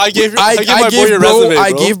 it's like, yo, I gave my boy gave your bro, resume, bro.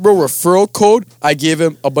 I gave bro referral code. I gave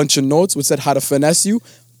him a bunch of notes which said how to finesse you.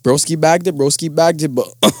 Broski bagged it,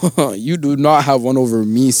 but you do not have one over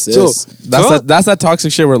me, sis. So, That's that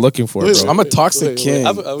toxic shit we're looking for, Wait, bro. I'm a toxic king.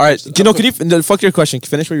 All right, can you fuck your question?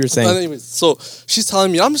 Finish what you were saying. Anyways, so she's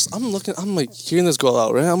telling me, I'm like hearing this girl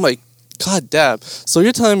out, right? I'm like, God damn. So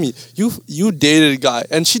you're telling me you dated a guy,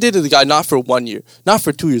 and she dated the guy not for 1 year, not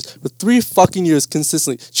for 2 years, but 3 fucking years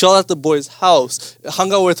consistently. Chilled at the boy's house,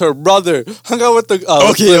 hung out with her brother, hung out with the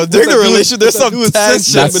During the relationship, there's some tension That's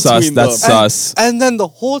sus. between That's them. sus. And then the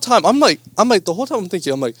whole time, I'm like, the whole time I'm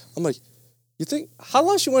thinking, I'm like, you think how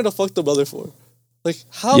long she wanted to fuck the brother for? Like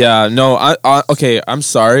how? Yeah, no, okay, I'm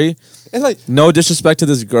sorry. And like, No disrespect to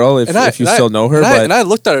this girl if you still know her, but and I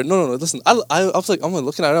looked at her. No, listen. I was like, I'm like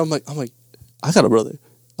looking at her. I'm like, I got a brother.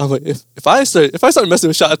 I'm like, if I start messing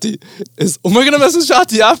with Shati, is Umar gonna mess with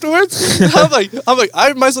Shati afterwards? I'm like,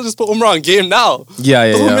 I might as well just put Umar on game now.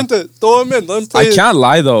 yeah. Throw him in. Let him play. I can't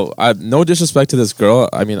lie though. No disrespect to this girl.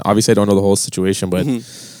 I mean, obviously I don't know the whole situation, but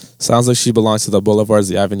sounds like she belongs to the boulevards,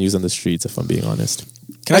 the avenues, and the streets. If I'm being honest.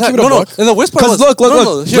 Can I keep it a no, buck? And the worst part Because was,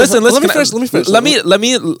 look. Here, Listen. Let me finish.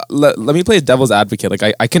 Let me play devil's advocate.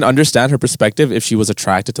 Like I can understand her perspective if she was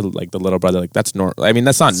attracted to like the little brother. Like that's normal. I mean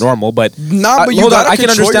that's not normal, but Nah, but you hold on, gotta I can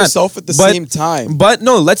control understand. yourself at the But- same time. But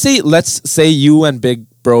no, let's say you and Big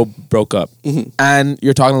Bro broke up, and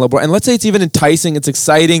you're talking to little bro, and let's say it's even enticing, it's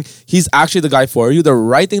exciting. He's actually the guy for you. The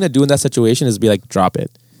right thing to do in that situation is be like, drop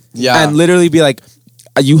it, Yeah. and literally be like,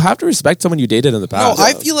 you have to respect someone you dated in the No, past.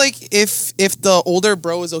 I feel like if the older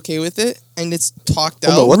bro is okay with it and it's talked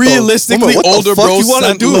out, what the- Realistically, what the older fuck bro you wanna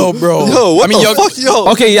sent do? little bro. Yo, what I mean, the young- fuck,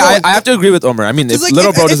 yo? Okay, yeah, I have to agree with Omer. I mean, if like,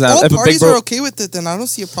 little bro if doesn't have, all if a big parties bro are okay with it, then I don't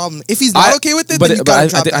see a problem. If he's not okay with it, then you gotta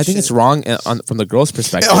drop that I think shit. it's wrong from the girl's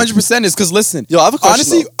perspective. 100% is because listen, Yo, I have a question,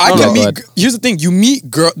 honestly, though. I No, can no, meet. go ahead. Here's the thing: you meet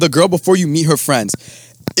the girl before you meet her friends.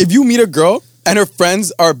 If you meet a girl and her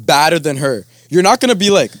friends are badder than her, you're not gonna be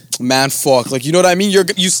like, man, fuck. Like, you know what I mean?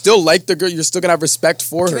 You still like the girl. You're still gonna have respect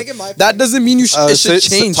for Can her. I get my That opinion? doesn't mean it should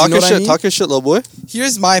change. Talk You know your what shit. I mean? Talk your shit, little boy.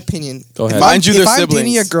 Here's my opinion. Go ahead. Mind you, If they're I'm siblings.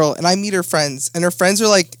 dating a girl and I meet her friends and her friends are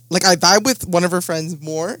like I vibe with one of her friends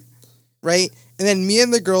more, right? And then me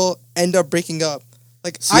and the girl end up breaking up.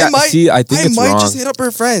 Like I think it's wrong. just hit up her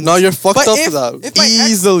friends. No, you're fucked But up if, for that. If my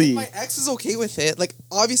Easily. if my ex is okay with it, like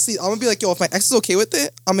obviously I'm gonna be like, yo, if my ex is okay with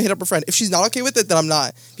it, I'm gonna hit up her friend. If she's not okay with it, then I'm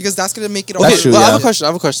not, because that's gonna make it That's okay. true, Well, yeah. I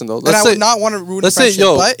have a question though. And I Let's would say, not want to ruin a let's say, friendship.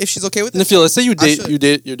 yo, but if she's okay with it, Nifil, let's say you're should.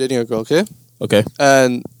 dating a girl, okay? Okay.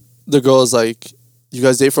 And the girl is like, you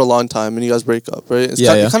guys date for a long time and you guys break up, right?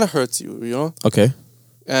 Yeah. It kind of hurts you, you know? Okay.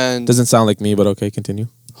 And Doesn't sound like me, but okay, continue.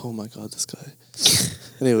 oh my god, this guy.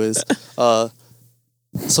 Anyways,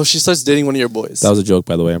 so she starts dating one of your boys. That was a joke,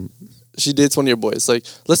 by the way. She dates one of your boys. Like,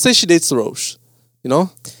 let's say she dates the Roche, you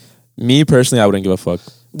know? Me personally, I wouldn't give a fuck.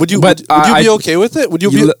 Would you? But would you be okay with it? Would you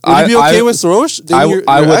be? Would you be okay with Sorosh? I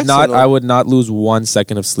would not. No? I would not lose 1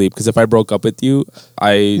 second of sleep because if I broke up with you,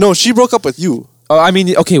 No, she broke up with you. Oh, I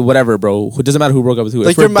mean, okay, whatever, bro. It doesn't matter who broke up with who.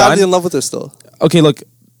 Like you're madly in love with her still. Okay, look.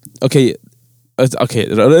 Okay,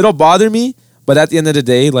 it'll bother me, but at the end of the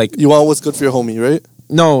day, like you want what's good for your homie, right?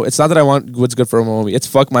 No, it's not that I want what's good for my homie. It's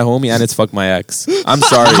fuck my homie and it's fuck my ex. I'm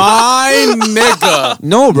sorry. My nigga.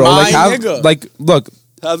 No, bro. My like, nigga. Look.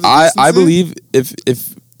 I believe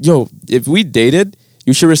if we dated,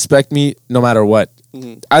 you should respect me no matter what,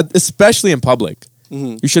 especially in public.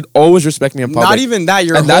 You should always respect me in public. Not even that.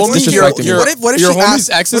 Your and homie, that's disrespecting me. What if your she homie's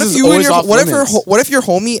asked, exes is always off limits? What if your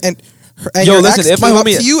homie and Yo, your listen, ex if my came up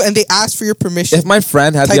homie- to you and they asked for your permission? If my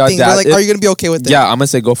friend had the type thing, they're like, audacity, are you gonna be okay with it? yeah, I'm gonna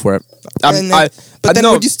say go for it. But then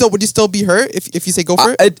would you still be her if you say go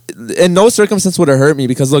for it? In no circumstance would it hurt me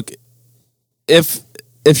because look, if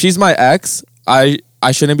she's my ex, I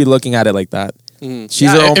shouldn't be looking at it like that.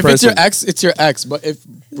 She's her own if person. it's your ex, it's your ex. But if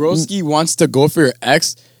broski wants to go for your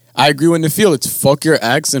ex, I agree when they feel it's fuck your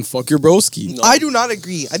ex and fuck your broski. I do not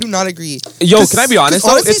agree. Yo, can I be honest?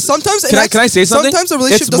 Honestly, sometimes can I say something? Sometimes a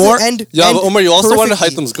relationship It's more- doesn't end. Yeah, but Omar, you also wanted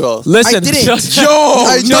perfectly. Hytham's girl. Listen, I didn't. no,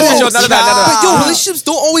 none of that. But yo, relationships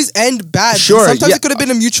don't always end bad. Sure, Sometimes yeah. it could have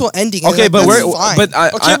been a mutual ending. and Okay, but that's we're fine. but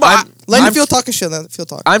let me I'm- feel talking shit. Then feel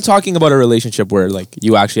talk. I'm talking about a relationship where like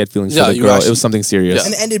you actually had feelings Yeah, for the you girl. actually- it was something serious.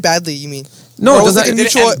 And it ended badly. You mean? No, Or it was doesn't. like a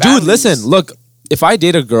mutual. end bad. Dude, listen, look. If I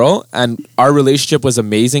date a girl and our relationship was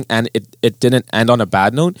amazing and it didn't end on a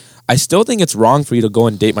bad note, I still think it's wrong for you to go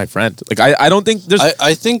and date my friend. Like I don't think there's.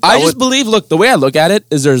 I think I just believe. Look, the way I look at it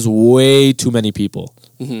is there's way too many people.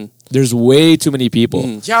 There's way too many people.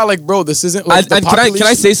 Yeah, like bro, this isn't like And can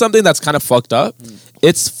I say something that's kind of fucked up?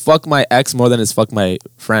 It's fuck my ex more than it's fuck my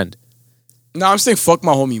friend. No, I'm saying fuck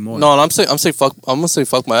my homie more. No, I'm gonna say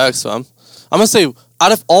fuck my ex, fam. I'm gonna say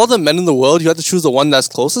out of all the men in the world, you have to choose the one that's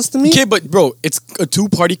closest to me. Okay, but bro, it's a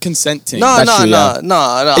 2-party consent thing. No. You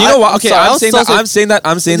know what? Okay, I'm saying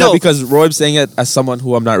that because Roy's saying it as someone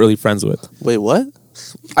who I'm not really friends with. Wait, what?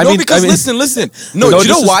 Listen. No, No you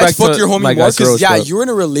know why it's disrespect fuck to your homie my more? guy Because Kurosh, bro. you're in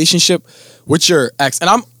a relationship with your ex, and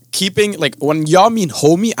I'm keeping like when y'all mean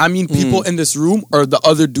homie, I mean people in this room or the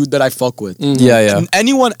other dude that I fuck with. Yeah. And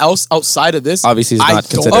anyone else outside of this, Obviously, he's I not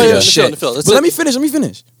don't considered. give Oh, yeah, a let me shit. feel. But let me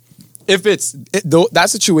finish. If it's that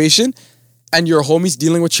situation and your homie's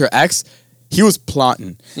dealing with your ex, he was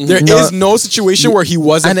plotting. There is no situation where he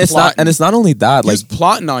wasn't plotting. And it's not only that. He Like was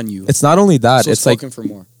plotting on you. it's not only that. So it's like fucking for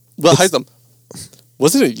more. Well, Hytham,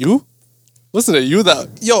 wasn't it you? Wasn't it you that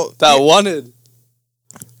wanted?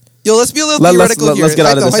 Yo, let's be a little Let's theoretical here. get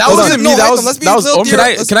out of this. That wasn't me, that was- Let's be that a was little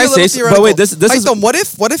Omar. Can I say? But wait, this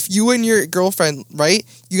is. What if you and your girlfriend, right?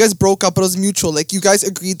 You guys broke up, but it was mutual. Like you guys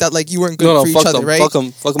agreed that like you weren't good No, for each fuck other, them, right? fuck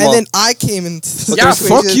them And all. then I came into the Yeah,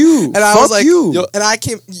 situation, fuck you. and I Fuck was like, you. and I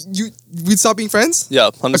came. We'd stop being friends. Yeah,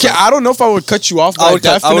 100%. Okay, I don't know if I would cut you off, but I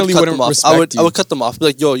definitely wouldn't them off. respect I would cut them off. Be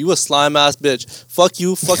like, yo, you a slime ass bitch. Fuck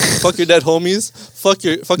you. Fuck your dead homies. Fuck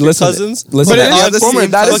your cousins. Listen, But man. it is Omar,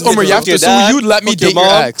 that is Omar. You have to assume you'd let me date your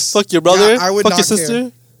ex. Fuck your brother. Yeah, I would fuck your not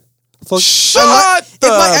sister. Fuck. If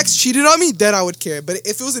my ex cheated on me, then I would care. But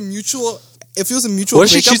if it was a mutual, What if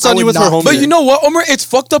she breakup, cheats on I you would with her not homie? But you know what, Omar? It's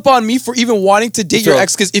fucked up on me for even wanting to date your Sure.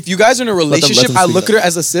 ex. Because if you guys are in a relationship, them I speak look at her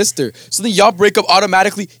as a sister. So then y'all break up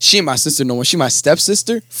automatically. She ain't my sister no more. She my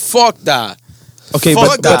stepsister. Fuck that. Okay,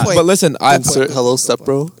 Fuck that. but listen, Insert hello step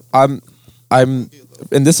bro. I'm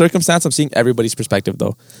in this circumstance. I'm seeing everybody's perspective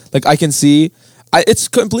though. Like I can see. It's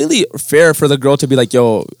completely fair for the girl to be like,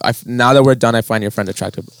 "Yo, now that we're done, I find your friend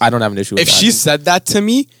attractive. I don't have an issue with If that." she said that to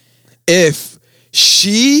me,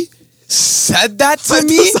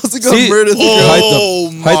 sounds like See, murder the girl. oh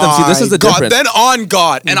Hytham, see, this is the God. difference. Then on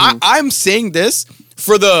God, and I'm saying this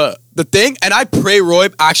for the thing, and I pray Roy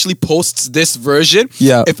actually posts this version.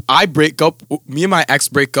 Yeah. If I break up, me and my ex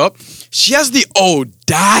break up, she has the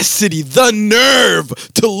audacity, the nerve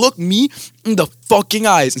to look me in the fucking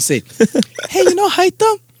eyes and say, "Hey,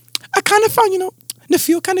 Hytham, I kind of found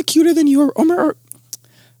Nafeel kind of cuter than you or Omar."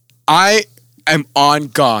 I am on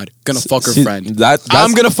God gonna fuck her friend.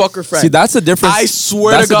 I'm gonna fuck her friend. See, that's the difference. I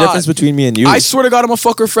swear that's to God. the difference between me and you. I swear to God, I'm gonna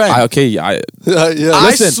fuck her friend. I Yeah.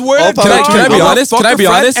 Listen, I swear to all God, power to you. Can I be I'm gonna honest? fuck Can I her be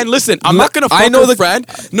friend. honest? And listen, I'm not gonna fuck I know her the- friend.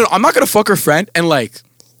 No, I'm not gonna fuck her friend and like,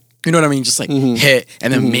 you know what I mean? Just like hit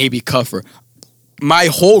and then maybe cuff her. My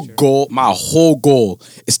whole goal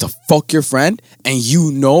is to fuck your friend, and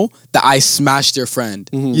you know that I smashed your friend.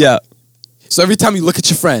 yeah. So every time you look at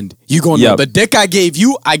your friend, you gonna know Yep. the dick I gave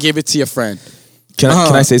you, I gave it to your friend. Can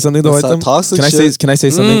I say something though, That's that Hytham? toxic Can I say shit. Can I say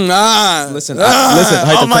something? Listen, Listen,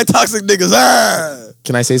 Hytham, all my toxic niggas.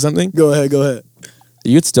 Can I say something? Go ahead.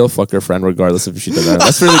 you'd still fuck your friend regardless if she did that.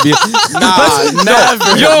 Let's really be.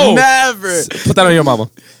 Never. Yo, never. Put that on your mama.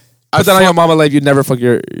 Put that on your mama. Like you'd never fuck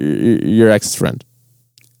your ex's friend.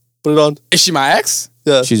 Put it on. Is she my ex?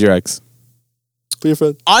 Yeah. She's your ex. Put your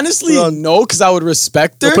friend. Honestly, no, because I would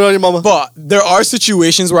respect her. No, put it on your mama. But there are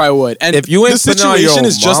situations where I would. And if you ain't the putting it on your situation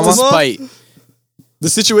is just a mama- spite. The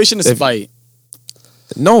situation is spite.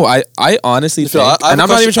 No, I honestly think, I have and a I'm not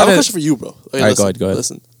question- even trying I have a to. question for you, bro. Okay, Alright, listen, go ahead.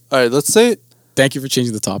 Listen. All right, let's say. Thank you for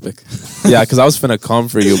changing the topic. Yeah, because I was finna come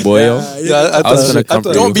for you, boy. Yeah, I was gonna come for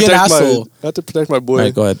you. Don't be an asshole. I have to protect my boy.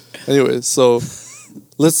 Alright, go ahead. Anyways, so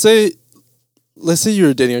let's say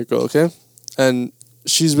you're dating a girl, okay, and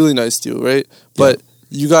she's really nice to you, right? But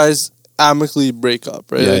you guys amicably break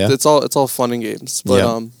up, right? Yeah, Like, yeah. It's all fun and games. But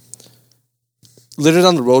Yeah. later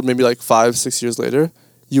down the road, maybe like 5-6 years later,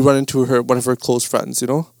 you run into one of her close friends, you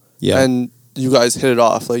know, Yeah. and you guys hit it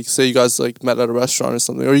off. Like, say you guys like met at a restaurant or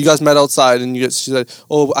something, or you guys met outside, and she said,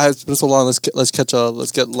 "Oh, it's been so long. Let's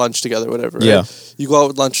get lunch together, whatever." Right? Yeah. You go out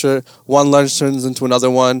with lunch. One lunch turns into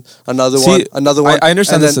another one, another See, one. I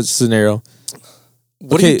understand and this scenario.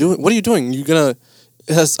 What are Okay. you doing? What are you doing? You gonna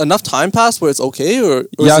has enough time passed where it's okay, or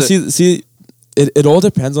Yeah, is it, see, it all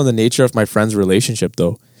depends on the nature of my friend's relationship,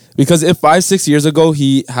 though. Because if 5-6 years ago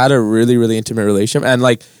he had a really, really intimate relationship, and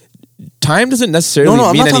like time doesn't necessarily no,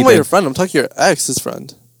 I'm mean not talking anything. about your friend. I'm talking your ex's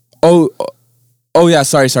friend. Oh, yeah.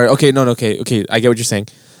 Sorry. Okay, no. Okay, I get what you're saying.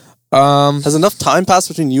 Has enough time passed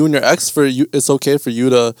between you and your ex for you? It's okay for you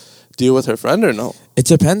to deal with her friend, or no? It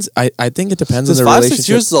depends. I think it depends on Since the 5-6 relationship.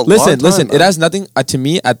 years is a long listen. time, It man. has nothing. To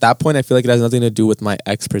me, at that point, I feel like it has nothing to do with my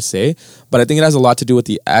ex per se, but I think it has a lot to do with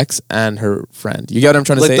the ex and her friend. You get what I'm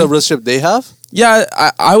trying to Like say? the relationship they have. Yeah,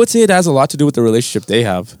 I would say it has a lot to do with the relationship they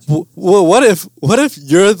have. Well, what if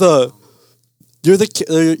you're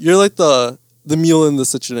like the meal in the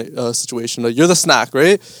situation? Like you're the snack,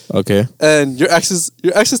 right? Okay. And your ex is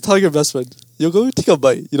telling your best friend, "Yo, go take a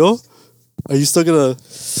bite." You know? Are you still gonna?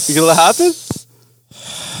 You gonna let it happen?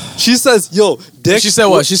 She says, "Yo, dick." She said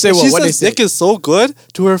what? She said what? She What'd says they say? dick is so good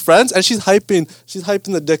to her friends, and she's hyping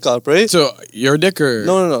the dick up, right? So your dick or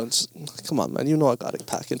No. Come on, man. You know I got it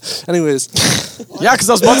packing. Anyways, yeah, because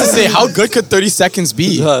I was about to say, how good could 30 seconds be?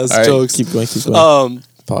 yeah, it's All right, jokes. keep going.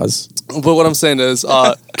 Pause. But what I'm saying is,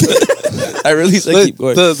 I really said keep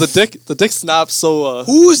going. the dick snaps so.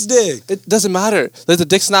 Whose dick? It doesn't matter. Like the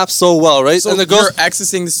dick snaps so well, right? So and the girl, your ex is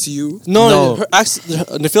saying this to you? no, her ex,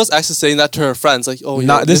 Nafil's ex is saying that to her friends, like, "Oh,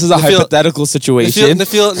 Not, this is a hypothetical situation.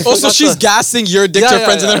 Oh, so she's gassing your dick to her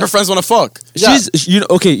friends, and then her friends want to fuck. Yeah. She's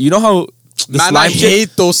you know how the Man, I slime shit- hate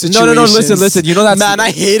those situations. No, listen. You know that Man, I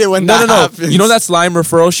hate it when no, that no. happens. You know that slime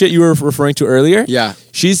referral shit you were referring to earlier? Yeah.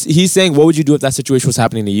 He's saying, what would you do if that situation was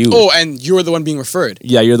happening to you? Oh, and you were the one being referred.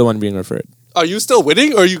 Yeah, you're the one being referred. Are you still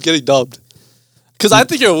winning, or are you getting dubbed? Because I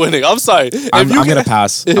think you're winning. I'm sorry. I'm gonna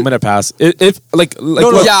pass. I'm gonna pass. If like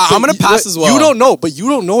look, yeah, I'm gonna pass as well. You don't know, but you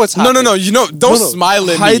don't know what's happening. No. You know, don't smile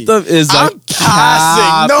at me. Haitham is I'm a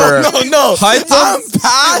passing. capper. No. Haitham- I'm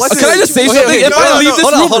passing. Can I just say Okay, something? okay, If I leave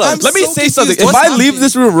this room, hold on. let me so say something. confused. If I What's leave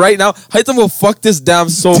this room right now, Haitham will fuck this damn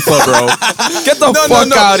sofa, bro. Get the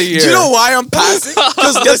fuck out of here. Do you know why I'm passing?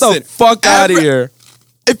 Because Get the fuck out of here.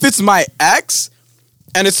 If it's my ex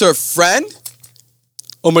and it's her friend,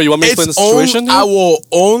 Omar, you want me to explain the situation? I will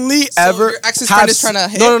only ever. your ex's have friend is trying to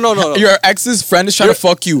hit? No. Your ex's friend is trying to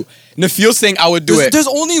fuck you. Nafil's saying I would do it. There's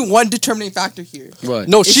only one determining factor here. What?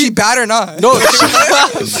 No, Is she bad or not? No, Man,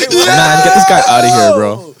 get this guy out of here,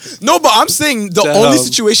 bro. No, but I'm saying the Damn. only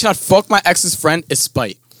situation I'd fuck my ex's friend is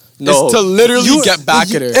spite. No. Is to literally get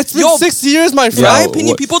back at her. it's been 6 years, my In friend. my Yo, opinion,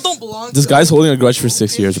 what- people don't belong. This to guy's holding a grudge for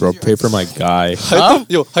 6 years, bro. Pay for my guy.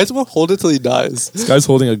 Haitham will hold it till he dies. This guy's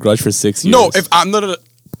holding a grudge for 6 years. No, if I'm not.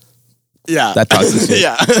 Yeah. That toxic shit.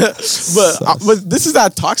 Yeah. but this is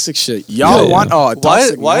that toxic shit. Y'all Yeah, want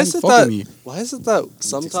toxic, Why man. is it Fuck that? with me. Why is it that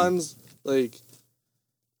sometimes like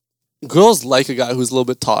girls like a guy who's a little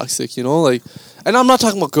bit toxic? You know, like, and I'm not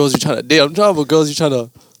talking about girls you're trying to date. I'm talking about girls you're trying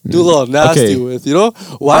to do a little nasty Okay. with. You know,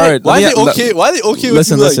 why? Alright, why let are me- they okay? Why are they okay with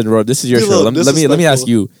Listen, you? listen, bro. This is your be a show. little Let me ask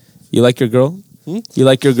you. You like your girl? You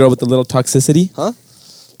like your girl with a little toxicity? Huh?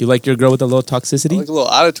 You like your girl with a little I toxicity? like a little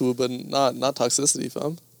attitude, but not toxicity,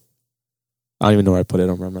 fam. I don't even know where I put it.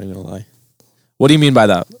 I'm not even gonna lie. What do you mean by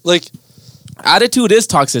that? Like, Attitude is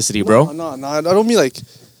toxicity, bro. no, I don't mean like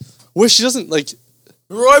where she doesn't like.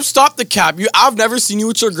 Roy, stop the cap. I've never seen you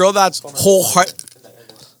with your girl that's whole heart.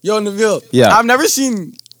 Yo, Nabil. Yeah. I've never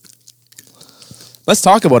seen. Let's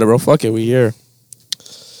talk about it, bro. Fuck it, we here.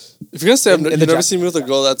 If you're gonna say In you've the never ja- seen me with a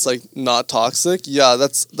girl that's like not toxic, yeah,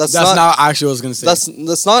 that's That's not not actually what I was gonna say.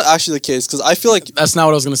 that's not actually the case because I feel like That's not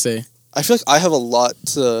what I was gonna say. I have a lot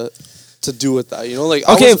to to do with that. You know, like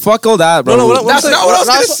okay, fuck all that, bro. No, that's not what I was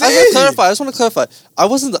gonna say. I just want to clarify. I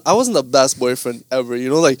wasn't the best boyfriend ever. You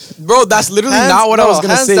know, like bro, that's literally not what I was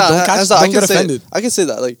gonna say. Don't get offended. I can say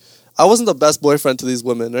that. Like, I wasn't the best boyfriend to these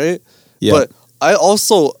women, right? Yeah. But I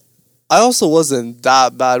also wasn't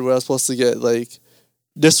that bad where I was supposed to get like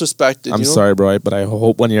disrespected. I'm sorry, bro, but I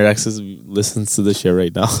hope one of your exes listens to this shit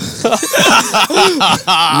right now.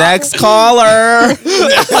 Next caller.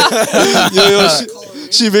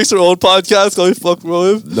 She makes her own podcast called Fuck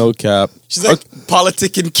Bro. No cap. She's like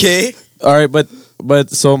Politicin K. All right, but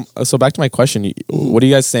so back to my question. What are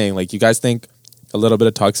you guys saying? Like, you guys think a little bit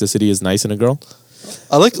of toxicity is nice in a girl?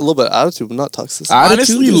 I like a little bit of attitude, but not toxicity.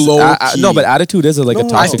 Honestly, low key. No, but attitude is a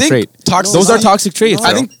toxic trait. Those are toxic traits.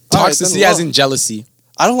 I think toxicity as in jealousy.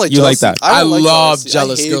 I don't like you jealousy. like that. I love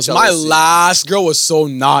jealous girls. Jealousy. My last girl was so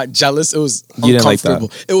not jealous. It was You didn't like uncomfortable.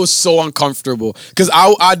 that. It was so uncomfortable because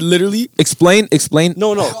I'd literally Explain.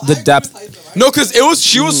 No. The depth. because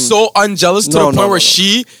she was so unjealous to the point where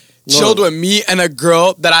she chilled with me and a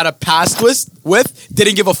girl that I had a past with,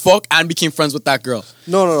 didn't give a fuck and became friends with that girl.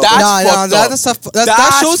 No.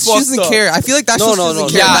 That shows she doesn't care. I feel like that shows she doesn't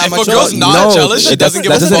care Yeah, that if much. a girl's not jealous, she doesn't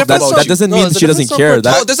give a fuck about That you. doesn't mean she doesn't care.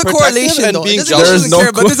 Oh, there's a correlation and though. being It doesn't mean she doesn't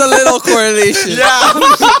care, but there's a little correlation. Yeah.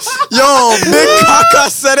 Yo, Big Kaka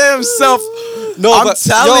said it himself. No, I'm but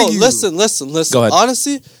telling you. Listen. Go ahead.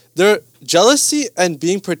 Honestly, jealousy and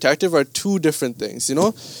being protective are two different things. You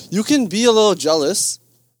know, you can be a little jealous,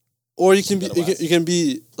 or you can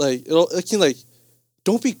be like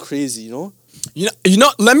don't be crazy. You know.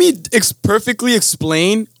 Let me perfectly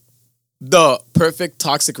explain the perfect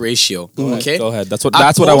toxic ratio. Okay, Go ahead. That's what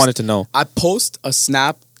I wanted to know. I post a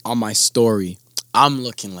snap on my story. I'm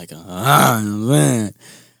looking like man.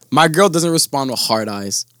 My girl doesn't respond with hard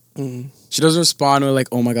eyes. Mm-hmm. She doesn't respond with like,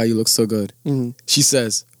 "Oh my god, you look so good." Mm-hmm. She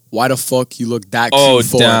says, "Why the fuck you look that Oh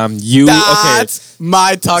cute for?" damn, you That's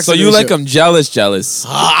my toxic. So you ratio. like them jealous?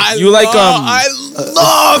 I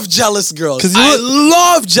love jealous girls. I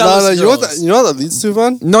love jealous girls. You know what that leads to,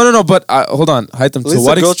 man? No, but hold on, Hytham. To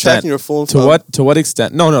what girl extent? tracking your phone. To what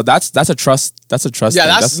extent? No, that's a trust. That's a trust.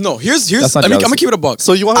 Yeah, thing. here's. that's not I'm jealousy. gonna keep it a buck.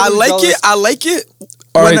 So you want? I like it.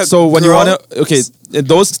 All when right. a So when you girl- want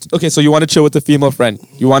to, so you want to chill with the female friend.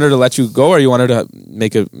 You want her to let you go, or you want her to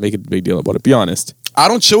make a big deal about it? Be honest. I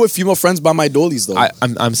don't chill with female friends by my dollies though.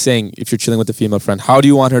 I'm saying if you're chilling with a female friend, how do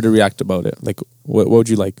you want her to react about it? Like, what would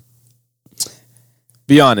you like?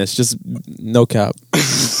 Be honest, just no cap.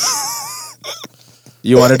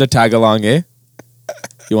 You want her to tag along, eh?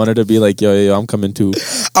 You want her to be like, yo, I'm coming too.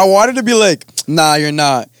 I wanted to be like, nah, you're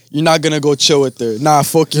not. You're not gonna go chill with her. Nah,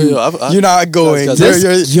 fuck you. You're not going.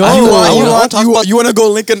 You want to go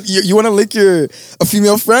link you want to link a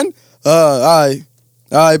female friend? I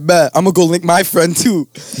bet. I'm gonna go link my friend too.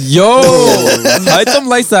 Yo, Hytham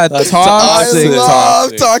likes that toxic. I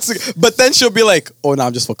love toxic. But then she'll be like, oh, nah,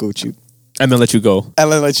 I'm just fucking with you. And then let you go.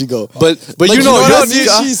 And then let you go. But Like, you know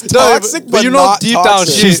she's toxic, but you know not deep down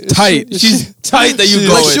toxic. She's tight. She's tight that you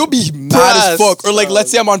go. Like in. she'll be mad as fuck. Or like, let's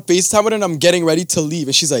say I'm on FaceTime with her and I'm getting ready to leave,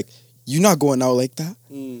 and she's like, "You not going out like that?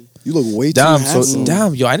 You look way too handsome."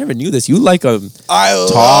 Damn, yo, I never knew this. You like a I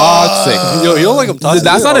toxic. Yo, you don't like him toxic.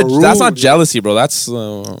 That's not jealousy, bro. That's I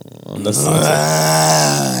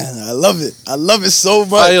love it. I love it so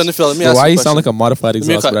much. Let me ask why you you a sound question. like a modified Let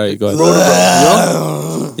me exhaust? Right, go ahead. Bro, you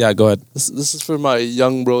know? Yeah, go ahead. This is for my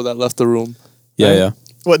young bro that left the room. Yeah.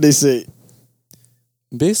 What they say?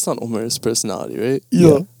 Based on Umar's personality, right?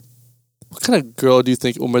 Yeah. What kind of girl do you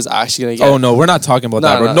think Umar's actually gonna get? Oh no, we're not talking about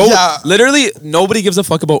that, bro. no. No, literally nobody gives a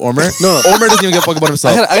fuck about Omar. No. Omar doesn't even give a fuck about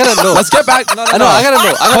himself. I gotta know. Let's get back. No, I gotta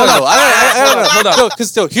know. Hold on. Yo,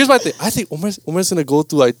 because here's my thing. I think Umar's gonna go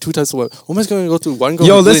through like two types of women. Umar's gonna go through one girl.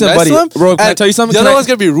 Yo, who's really listen, nice buddy. to him, Bro, can I and tell you something? The other one's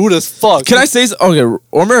gonna be rude as fuck. Can I say okay?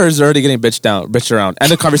 Omar is already getting bitched around.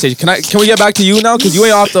 End of conversation. Can we get back to you now? Because you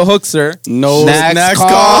ain't off the hook, sir. No. Next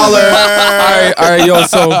caller. all right, yo.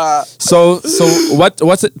 So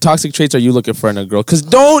what's the toxic traits are you looking for in a girl? Because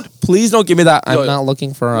please don't give me that. I'm not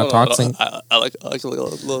looking for a toxic. I like a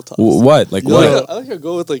little toxic. What? Like what? I like her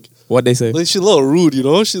go with like What they say? like she's a little rude, you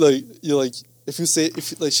know. She like you like if she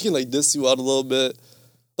can like diss you out a little bit,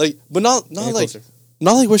 like but not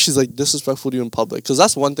where she's like disrespectful to you in public. Because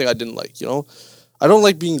that's one thing I didn't like. You know, I don't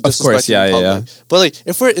like being disrespectful in public. Yeah. But like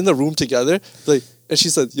if we're in the room together, like. And she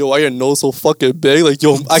said, "Yo, why your nose so fucking big? Like,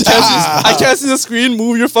 yo, I can't see the screen.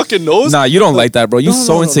 Move your fucking nose." Nah, you don't like that, bro. You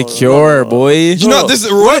so insecure, boy. You know, this is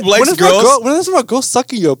Roy likes girls. When there's my girl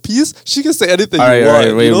sucking your piece, she can say anything. All you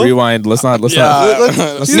want, wait, you know? rewind. Let's not. How do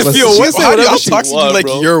toxic like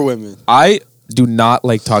your women? I do not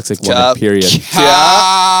like toxic women. Period.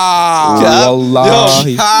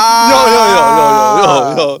 Wallahi.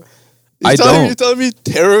 Yo. I don't. You're telling me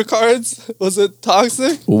tarot cards was it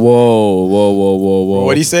toxic? Whoa.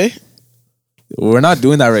 What do you say? We're not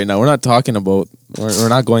doing that right now. We're not talking about. We're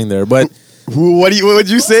not going there. But What would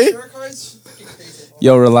you say?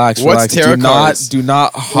 yo, relax. What's tarot cards? Do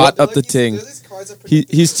not hot up the ting.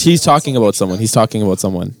 He's talking about someone. He's talking about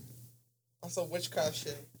someone. Also witchcraft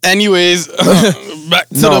shit. Anyways, back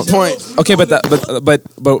to the point. Okay, but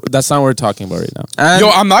that's not what we're talking about right now. And, Yo,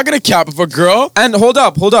 I'm not gonna cap if a girl. and hold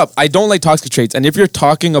up. I don't like toxic traits. And if you're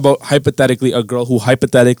talking about hypothetically a girl who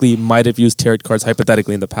hypothetically might have used tarot cards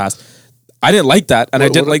hypothetically in the past, I didn't like that, and I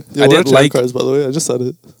didn't like. I didn't like. cards, by the way. I just said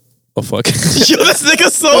it. Oh fuck. Yo, this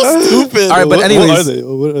nigga's so stupid. All right, but anyways,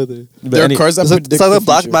 What are they? but There are any- cards that It's predict like the a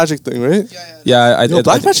black future. magic thing, right? Yeah, Yo,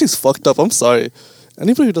 black magic's fucked up. I'm sorry.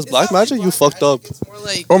 Anybody who does black magic, you fucked up. It's more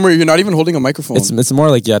like Omer, you're not even holding a microphone. It's more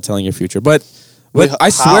like telling your future, but Wait, I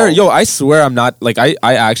swear, how? I swear I'm not like I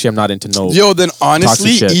actually am not into no. Yo, then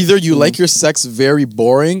honestly, Toxic shit. either you like your sex very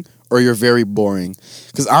boring or you're very boring.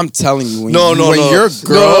 Because I'm telling you, when No, you're a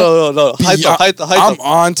girl, No. Hide them. I'm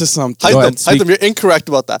on to something. Go Hide ahead, them. Hide them. You're incorrect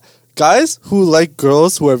about that. Guys who like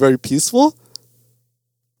girls who are very peaceful,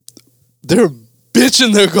 they're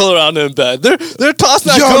bitching their girl around in bed. They're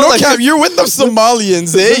tossing that Yo, girl no like cap, you're with them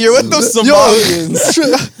Somalians, eh? You're with them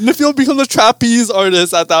Somalians. Nifil becomes a trapeze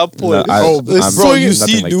artist at that point. No, Oh, I'm bro, you nothing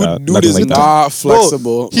see, like dude, that. dude Nothing is like that. not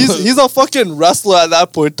flexible. He's a fucking wrestler at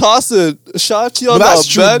that point. Tossing Shotty on But that's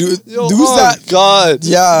the true, bed. dude. Yo, Dudes oh that- God.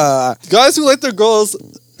 Yeah. Guys who like their girls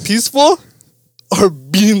peaceful are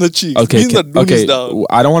beating the cheeks. Okay, beating the doonies down.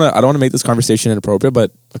 I don't want to make this conversation inappropriate,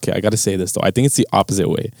 but okay, I got to say this though. I think it's the opposite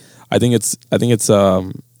way. I think it's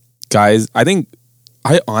guys.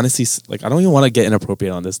 I honestly like. I don't even want to get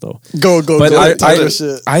inappropriate on this though. Go. But Talk your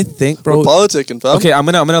shit. I think, bro. We're politicking, fam. Okay, I'm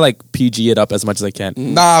gonna like PG it up as much as I can.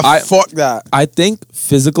 Nah, fuck that. I think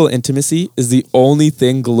physical intimacy is the only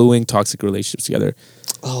thing gluing toxic relationships together.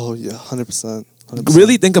 Oh yeah, 100%.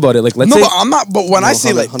 Really think about it. Like, let's No, say but I'm not. But when No, I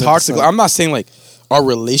say like 100%. toxic, I'm not saying like our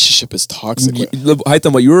relationship is toxic.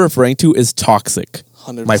 Haitham, what you were referring to is toxic,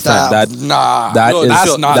 100%. my friend. That Nah, that No, is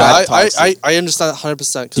that's not that. toxic. I understand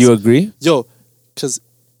 100%. Do you agree? Yo, because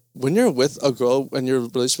when you're with a girl and your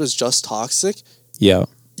relationship is just toxic, Yeah.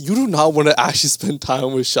 you do not want to actually spend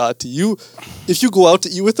time with Shati. If you go out to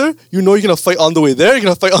eat with her, you know you're gonna fight on the way there. You're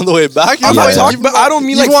gonna fight on the way back. I'm not talking- but I don't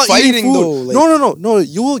mean you like want eating fighting, food. though, like- No.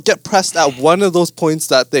 You will get pressed at one of those points.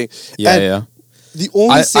 That thing. Yeah, And yeah. The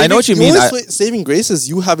only I know what you mean. Saving grace is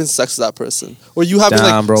you having sex with that person, or you having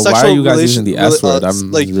Damn, like bro. sexual Why are you guys relation- using the S word?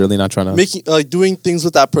 I'm like really not trying to. making doing things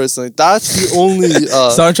with that person. Like, that's the only.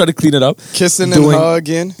 Someone trying to clean it up. kissing Doing- and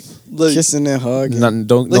hugging, like, kissing and hugging.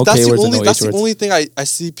 Don't like no that's K the words and only no that's H the words. only thing I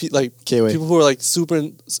see like Okay, wait. people who are like super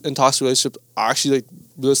in toxic relationships actually like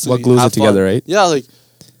realistically What glues have it together, fun. right? Yeah, like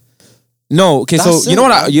No, okay. So That's you know it,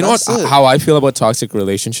 what? man. You know what? That's it. How I feel about toxic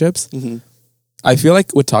relationships. Mhm. I feel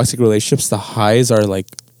like with toxic relationships, the highs are like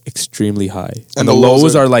extremely high, and the the lows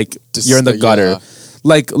lows are are like you're in the gutter. yeah.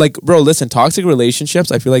 Like, bro, listen. Toxic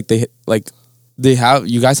relationships. I feel like they have.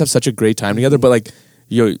 You guys have such a great time together, but like.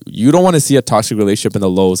 You don't want to see a toxic relationship in the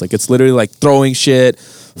lows. Like, it's literally like throwing shit,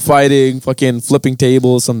 fighting, fucking flipping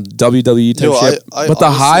tables, some WWE type Yo, shit. I But the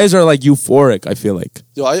honestly- highs are like euphoric, I feel like.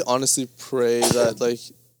 yo, I honestly pray that like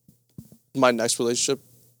my next relationship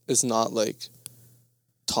is not like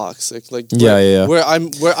toxic. Like Yeah. Where I'm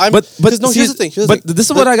But 'cause no, see, here's the thing. But this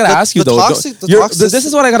is what I gotta ask you though. This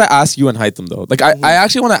is what I gotta ask you and Haitham though. Like I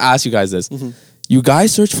actually want to ask you guys this. You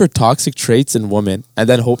guys search for toxic traits in women and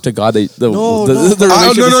then hope to God that the relationship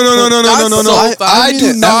I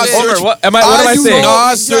do not. Omar, what am I do saying?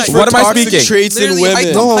 not search for What am I toxic speaking? traits in Literally, women.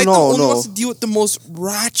 Haitham No. only wants to deal with the most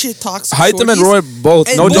ratchet toxic. Haitham and shorties. Roy both.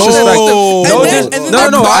 And No both disrespect. of them- No, and then no,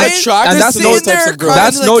 they're crying, attracted and that's to no those types of girls.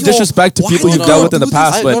 that's no disrespect to people you've dealt with in the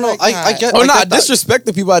past. But I get. Oh, I not get that. disrespect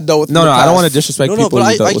the people I dealt with. in no, the I don't past. want to disrespect No, people. but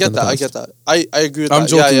you've dealt I with get in the that. I past. get that. I agree with I'm that.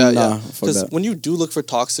 joking, Yeah. nah, fuck Because that. when you do look for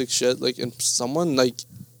toxic shit, like in someone, like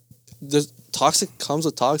the toxic comes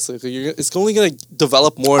with toxic. Like, it's only gonna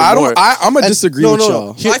develop more and more. I'm gonna And- disagree no, with no, y'all.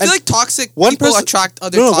 no. Here- I feel and like toxic one people person- attract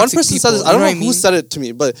other one toxic person people. said this. I don't You know what who mean? said it to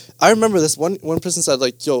me, but I remember this. One person said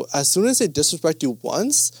like, "Yo, as soon as they disrespect you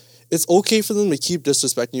once, it's okay for them to keep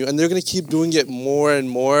disrespecting you, and they're gonna keep doing it more and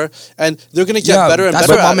more, and they're gonna get Yeah, better and That's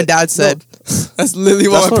better." what at mom and it. dad said. That's literally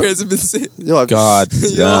That's what my what- parents have been saying. Yo, I've- God,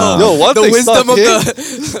 damn. Yo, one The thing wisdom stuck, of eh?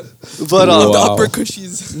 the But Wow. the upper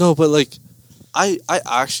cushies. no, but like, I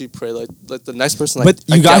actually pray like the next person. But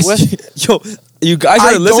I you get guys, with, you guys I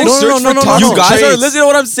are don't listening. search for You toxic guys are traits. listening to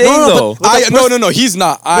what I'm saying No, no, though. but- No, he's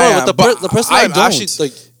not. I no, am, but the person I I'm don't. actually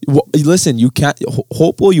like. Listen, you can't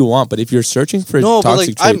hope all you want, but if you're searching for No, but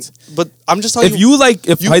toxic like traits, I'm just telling if you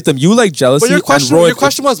like jealousy. But your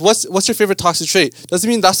question was what's your favorite toxic trait? Doesn't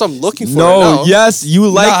mean that's what I'm looking for. No, right now. yes, you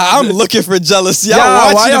like. Nah, I'm looking for jealousy.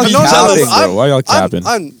 Yeah, why y'all jealous. capping, bro? Why y'all capping?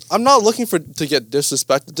 I'm not looking to get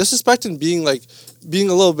disrespected. Disrespect and being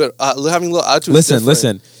a little bit having a little attitude.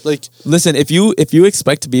 Listen. If you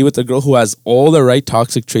expect to be with a girl who has all the right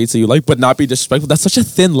toxic traits that you like, but not be disrespectful, that's such a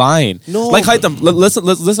thin line. No, like Haitham. Listen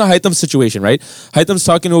to Haitham's situation, right? Haitham's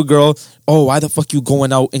talking to a girl. Oh, why the fuck you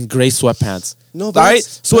going out in gray sweatpants? No, but right.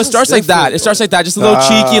 So it starts like that. It starts like that. Just a little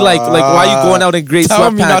cheeky, like why you going out in gray sweatpants?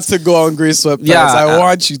 Tell me not to go out in gray sweatpants. Yeah, I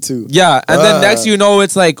want you to. Yeah, and then next you know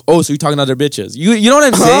it's like, oh, so you're talking to other bitches. You know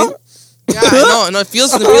what I'm saying? Yeah, I know. No, it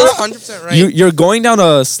feels 100% right. You're going down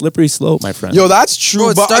a slippery slope, my friend. Yo, that's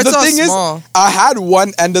true. Bro, but the thing small. is, I had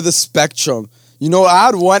one end of the spectrum. You know, I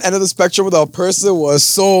had one end of the spectrum where the person was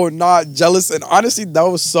so not jealous, and honestly, that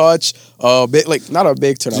was such a big, not a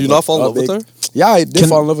big turn off. Did you not fall in love with her? Yeah, I did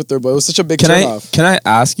fall in love with her, but it was such a big turn off. Can I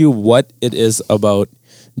ask you what it is about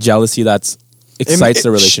jealousy that excites the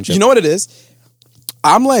relationship? You know what it is?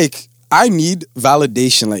 I'm like, I need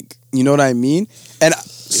validation, you know what I mean? And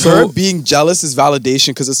her being jealous is validation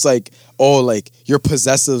because it's like, oh, you're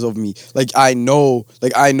possessive of me. I know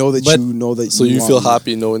that you know that. So you feel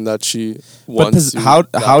happy knowing that she wants. But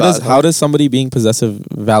how does somebody being possessive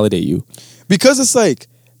validate you? Because it's like,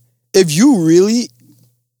 if you really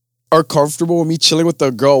are comfortable with me chilling with a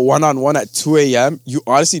girl one-on-one at 2 a.m., you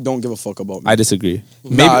honestly don't give a fuck about me. I disagree.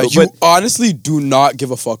 You honestly do not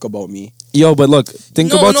give a fuck about me. Yo, but look,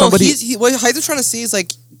 think about somebody. What Heidel's trying to say is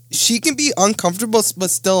she can be uncomfortable but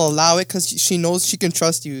still allow it because she knows she can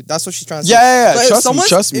trust you. That's what she's trying to say. Yeah.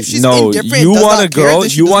 Trust me. If she's no, indifferent, you want a girl.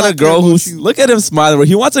 You want a girl who's look at him smiling. Bro.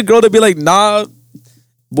 He wants a girl to be like, nah,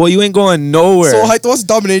 boy, you ain't going nowhere. So Haito wants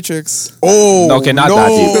dominatrix. Oh, no, okay, not that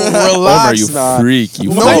deep. Relax, Omar, you freak. You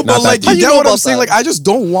no, but you get what I'm saying. I just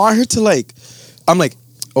don't want her to I'm like,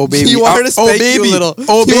 oh baby, you want her to spank you a little.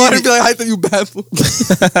 Oh baby, you want her to be like, Haito, you bad fool.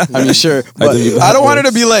 I mean, sure, but I don't want her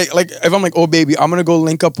to be like if I'm like, oh baby, I'm gonna go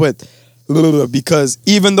link up with, because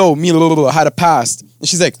even though me had a past, and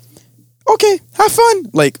she's like, okay, have fun.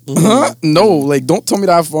 No, don't tell me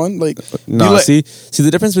to have fun. No, see, the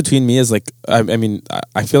difference between me is I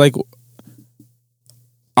feel like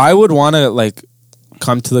I would want to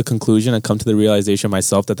come to the conclusion and come to the realization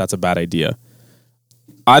myself that that's a bad idea.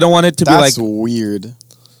 I don't want it to that's be weird.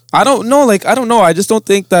 I don't know. I don't know. I just don't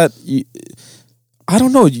think that. I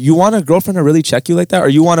don't know. You want a girlfriend to really check you like that, or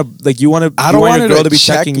you want to I don't want your girl to be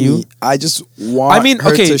checking you. I just want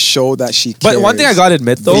her to show that she cares. But one thing I gotta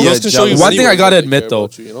admit though,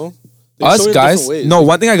 us guys. No,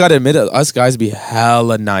 one thing I gotta admit, us guys be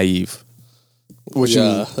hella naive. What you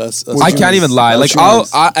mean? I can't even lie.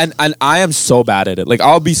 I am so bad at it.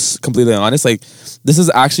 I'll be completely honest. This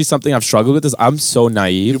is actually something I've struggled with. Is I'm so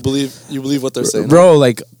naive. You believe what they're saying, bro?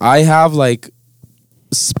 I have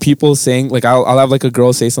people saying I'll have a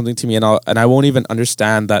girl say something to me and I won't even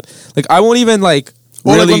understand that. I won't even really,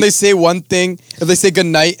 when they say one thing, if they say good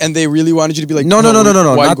night and they really wanted you to be like, no, not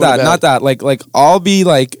that. I'll be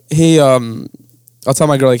like, hey, I'll tell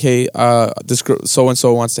my girl hey, this girl so and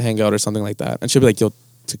so wants to hang out or something like that, and she'll be like, yo,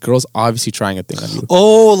 the girl's obviously trying a thing on you.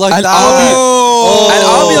 Oh, and that. And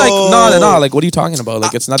I'll be like, no, what are you talking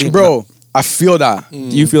about? It's nothing, bro. I feel that. Do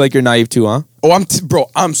you feel like you're naive too, huh? Oh,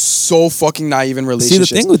 I'm so fucking naive in relationships.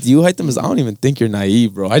 See, the thing with you, Haitham, is I don't even think you're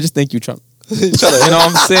naive, bro. I just think you try. You know what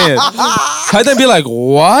I'm saying? Haitham be like,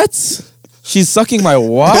 what? She's sucking my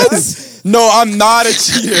what? No, I'm not a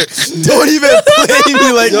cheater. Don't even play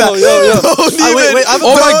me like that. Yo.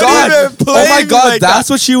 Oh my god, that's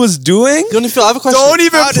what she was doing? I have a question. Don't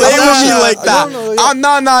even play with me like that.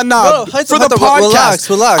 Nah. For the podcast,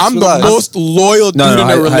 relax. I'm the most loyal dude in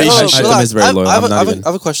a relationship. Haitham is very loyal. I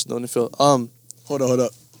have a question though, Nifil. Hold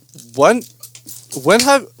up. When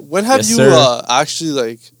have you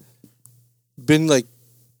actually been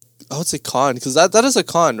I would say con, because that is a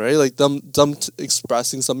con, right? Them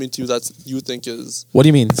expressing something to you that you think is. What do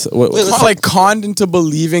you mean? Conned into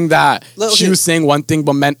believing that she was saying one thing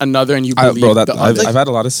but meant another, and you believe the other. I've had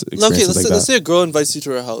a lot of experiences let's say a girl invites you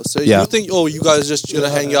to her house. Right? Yeah. You think, oh, you guys just gonna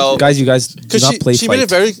hang out, guys. You guys do not play she fight. made it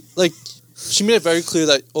very she made it very clear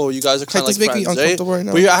that, oh, you guys are kind of friends, right?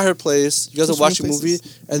 Now. But you're at her place, you guys are watching a movie,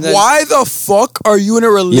 and then why the fuck are you in a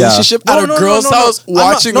relationship at a girl's house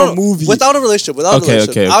watching a movie? Without a relationship,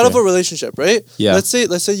 Okay. Out of a relationship, right? Yeah. Let's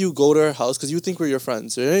say you go to her house because you think we're your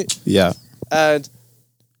friends, right? Yeah. And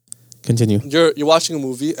continue. You're watching a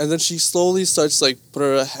movie, and then she slowly starts put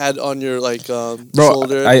her head on your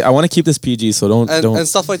shoulder. I want to keep this PG, so don't and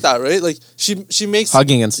stuff like that, right? She makes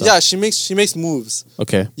hugging and stuff. Yeah, she makes moves.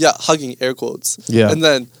 Okay. Yeah, hugging, air quotes. Yeah. And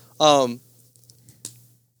then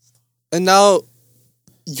and now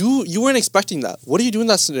you weren't expecting that. What do you do in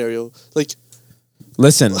that scenario? Like,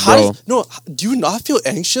 listen, bro. Do you not feel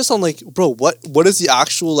anxious on like, bro? What is the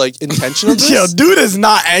actual like intention of this? Yo, dude is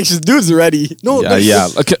not anxious. Dude's ready. No, yeah.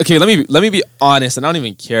 Okay. Let me be honest, and I don't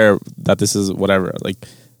even care that this is whatever. Like,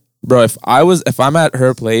 bro, if I'm at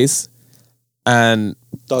her place, and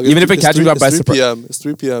dog, even if it catches you by surprise, it's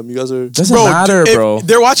 3 p.m. You guys are doesn't matter, bro. If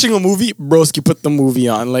they're watching a movie, broski, put the movie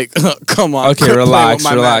on. Like, come on. Okay, relax,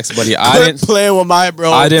 buddy. I didn't play with my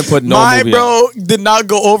bro. I didn't put no my movie bro on. did not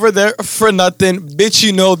go over there for nothing. Bitch,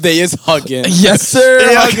 you know they is hugging. Yes, sir.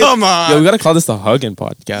 Yeah, come on. Yo, we gotta call this the hugging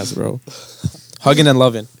podcast, bro. Hugging and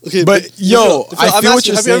loving. Okay, but yo, I feel what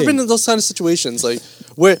you're have saying. you ever been in those kind of situations like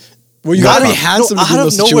where you gotta be handsome to be in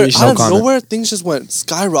those situations? Out of nowhere, things just went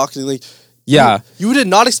skyrocketing. Like, yeah, you did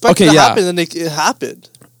not expect it to happen, and it happened.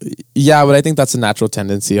 Yeah, but I think that's a natural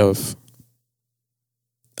tendency of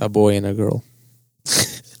a boy and a girl.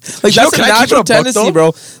 Like, that's a natural tendency,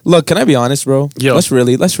 bro. Look, can I be honest, bro? Yo. Let's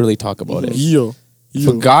really talk about it. Yo. If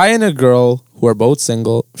a guy and a girl who are both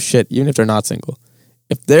single, even if they're not single,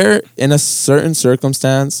 if they're in a certain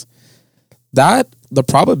circumstance, that the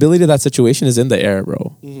probability of that situation is in the air,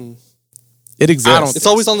 bro. Mm-hmm. It exists. It's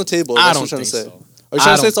always on the table. That's I what don't I'm trying to think say. so. Are you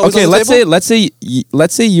trying to say it's always on the table?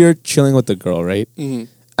 let's say you're chilling with the girl, right? Mm-hmm.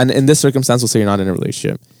 And in this circumstance, we'll say you're not in a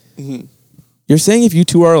relationship. Mm-hmm. You're saying if you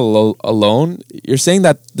two are alone, you're saying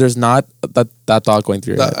that there's not that thought going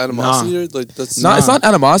through your That head. animosity, like that's No, it's not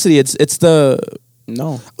animosity. It's the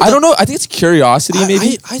No. I don't know. I think it's curiosity.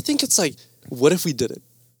 Maybe I think it's like, what if we did it?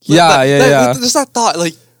 Yeah. There's that thought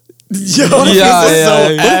like, Yo,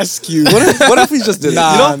 Yeah. ask you. what if we just did it? You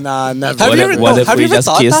know? Nah, never. Have you ever What if have we you ever just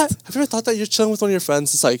thought kissed? that? Have you ever thought that you're chilling with one of your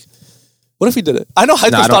friends? It's like, what if we did it? I know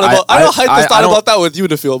Hype Nah, has thought about. I know Hype has thought about that with you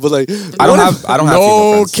to feel, but like, I don't have female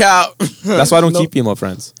No friends. cap. That's why I don't keep female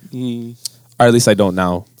friends. Or at least I don't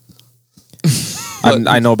now.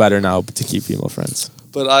 I know better now to keep female friends.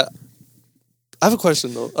 But I have a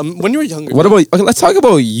question though. When you were younger, What about? Okay, let's talk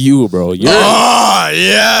about you, bro.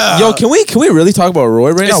 Yeah. Yo, can we really talk about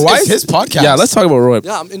Roy right now? Why It's is his podcast. Yeah, let's talk about Roy.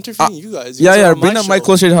 Yeah, I'm interviewing you guys. You guys Yeah. are on Bring my that mic show.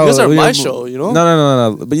 closer to how. You guys are my show, you know?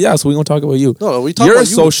 No. But yeah, so we gonna talk about you. No, we talk You're about a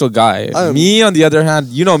you. social guy. Me, on the other hand,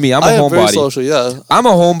 you know me. I'm a I am very homebody. social. Yeah. I'm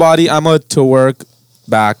a homebody. I'm a to work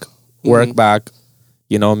back.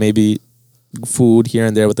 You know, maybe food here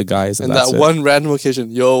and there with the guys, and And that's that it. one random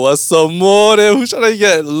occasion, yo, what's some more? Who should I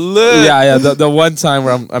get lit? Yeah. The one time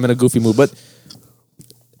where I'm in a goofy mood. But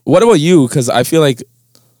what about you? Because I feel like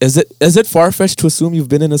is it far fetched to assume you've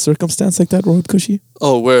been in a circumstance like that, Roy Cushy?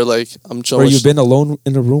 Oh, where like I'm Where you've been alone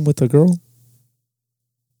in a room with a girl?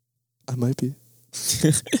 I might be.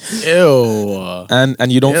 Ew.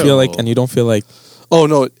 And you don't feel like Oh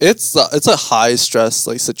no, it's a high stress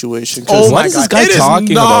like situation. Oh What my is this God. guy It is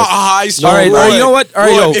talking not about? high stress. All right, you know what? All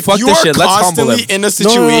right, yo, if fuck you this are shit. Let's humble constantly him. in a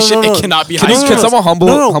situation, No. it cannot be Can high you stress. can someone humble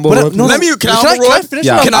humble but Roy? no, Let me. Can I Can humble Roy? I finish?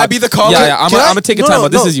 Yeah. Can I be the caller? Yeah. I'm gonna take your time,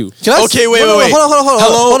 but this is you. Okay, wait. Hold on.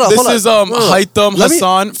 Hello, hold this on. is Haitham Let me-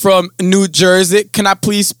 Hassan from New Jersey. Can I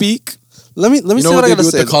please speak? Let me You see know what what I they gotta do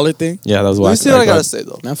with say. the though. caller thing? Yeah, that was Let me whack. see what I Alright, gotta go say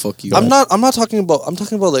though. Man, fuck you. I'm not talking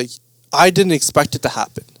about like I didn't expect it to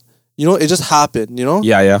happen. You know, it just happened. You know. ahead.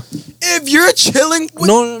 Yeah. If you're chilling with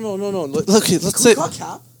No. Look, let's say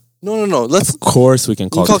no. Let's Of course we can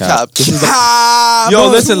call call cap. cap. Yo,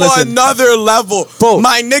 Cap, listen. another level, Bro.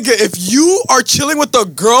 My nigga, if you are chilling with a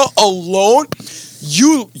girl alone,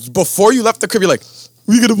 before you left the crib, you're like,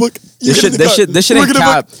 we gonna book. This shit ain't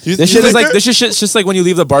cap. This shit is like shit's just like when you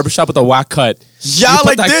leave the barbershop with a whack cut. Yeah, You put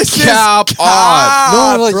like that this cap is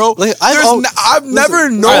on. No, like- bro. like, I've never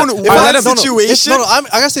known Alright, one let him- situation. I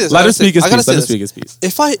gotta say this. Let I him gotta say- speak his I gotta piece. say Let him this. speak his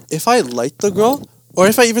piece. If I liked the girl, or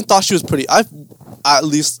if I even thought she was pretty, I've at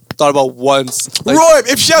least thought about once. Like, Roy,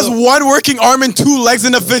 if she has one working arm and two legs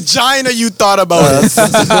and a vagina, you thought about it. that's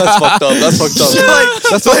fucked up. That's fucked up.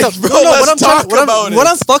 That's fucked up. Bro, No, let's what I'm talk trying, about what it.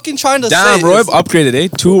 I'm fucking trying to Damn, say. bro, is- I've upgraded, eh?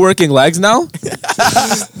 2 working legs now?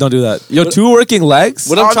 Don't do that. Yo, 2 working legs?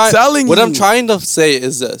 What I'm telling what I'm you. trying to say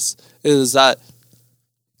is this: is that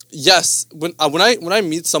yes, when I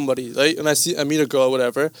meet somebody, right, and I meet a girl, or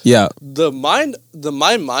whatever, Yeah.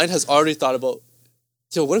 my mind has already thought about,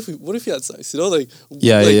 yo, what if we had sex? You know, like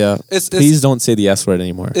Yeah. It's Please don't say the S word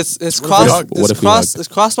anymore. it's What if we crossed hugged? What if we hugged? it's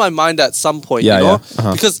crossed my mind at some point. Yeah, you know, yeah.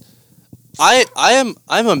 Uh-huh. because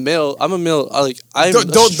I'm a male. I'm Don't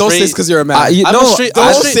say it's because you're a man. I'm a straight- don't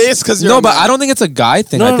I'm straight- say it's because you're No, a man. but I don't think it's a guy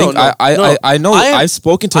thing. No, I no, think no, no. I know I am- I've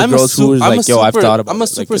spoken to I'm a girls who was I'm a like, yo, I've super- thought about I'm a it.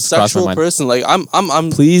 super Like, it's crossed my sexual mind. person. Like I'm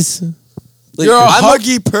Please. like, You're a I'm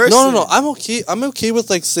huggy person. No. I'm okay. I'm okay with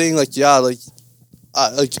like saying like yeah, like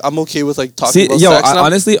I'm okay with like talking See, about yo, sex. And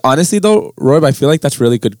I'm- honestly though, Roy, I feel like that's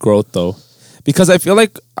really good growth though. Because I feel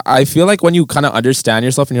like when you kind of understand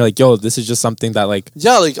yourself and you're like, yo, this is just something that like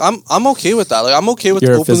like I'm okay with that. Like I'm okay with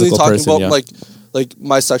You're a openly physical talking person, about yeah. like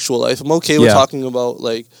my sexual life. I'm okay with Yeah. talking about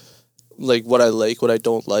like what I like, what I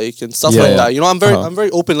don't like, and stuff Yeah, like yeah. that. You know, I'm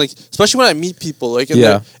very open. Like especially when I meet people, like and,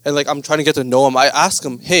 Yeah. and like I'm trying to get to know them. I ask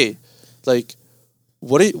them, hey, like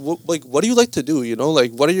what do you like to do? You know,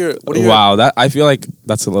 like what are your wow, that I feel like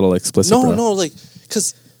that's a little explicit. bro. no, like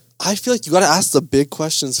because I feel like you gotta ask the big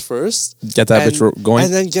questions first. Get that bitch going.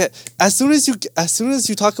 and then as soon as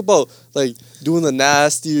you talk about like doing the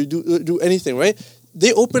nasty or do anything, right?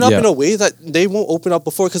 They open up Yeah. in a way that they won't open up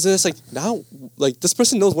before because it's like now like this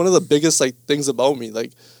person knows one of the biggest like things about me.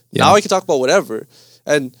 Like Yeah. now I can talk about whatever,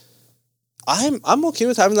 and I'm okay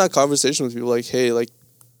with having that conversation with people. Like, hey, like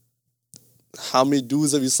how many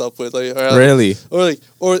dudes have you slept with? Like, Really?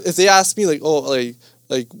 or if they ask me like, oh,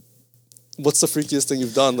 like what's the freakiest thing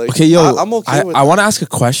you've done? Like, Okay, yo, I'm okay with I want to ask a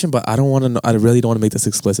question, but I don't want to know. I really don't want to make this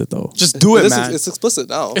explicit though. Just do it, This man. It's explicit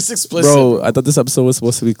now. It's explicit, Bro, I thought this episode was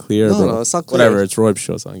supposed to be clear, No, bro. no, it's not clear. Whatever, it's Roy's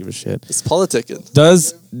show, so I don't give a shit. It's politicking.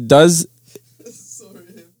 Does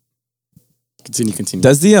Continue.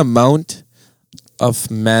 does the amount of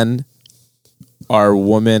men or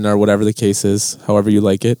women or whatever the case is, however you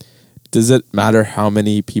like it, does it matter how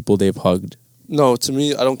many people they've hugged? No, to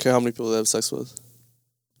me, I don't care how many people they have sex with.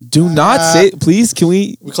 Do not say, please. Can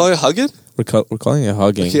we? We call it hugging. We're calling it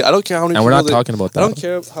hugging, Okay, I don't care how many. and we're people not talking about that. I don't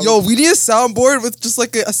care. How Yo, we need a soundboard with just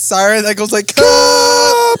like a siren that goes like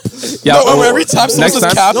 "Cup!" Yeah, No, every time someone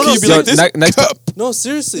says cap, no, can you be so like this? next, No,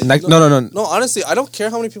 seriously. no. No, honestly, I don't care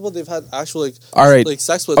how many people they've had actual like. All right. Like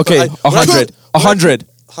sex with. Okay, but 100, 100,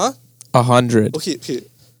 Huh? 100. Okay.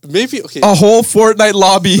 Maybe. Okay. A whole Fortnite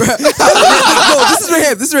lobby. No, this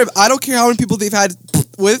is right here. I don't care how many people they've had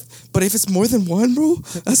with, but if it's more than one, bro,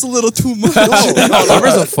 that's a little too much.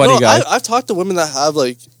 Trevor's a funny guy. I've talked to women that have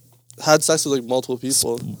like had sex with like multiple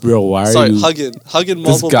people. Bro, why are Sorry, you? hugging This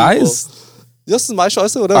multiple guys? people. This is my show. I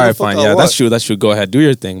say whatever All the right, fuck fine. I Yeah, want. that's true. Go ahead. Do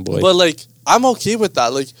your thing, boy. But like, I'm okay with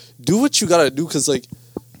that. Like, do what you gotta do, because like,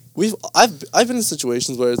 I've been in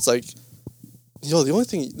situations where it's like, yo, the only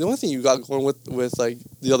thing you got going with like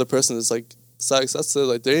the other person is like sex. That's it.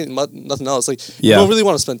 Like, there ain't nothing else. Like, you don't really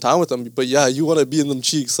want to spend time with them, but yeah, you want to be in them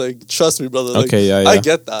cheeks. Like, trust me, brother. Like, Okay, yeah. I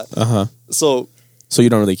get that. So you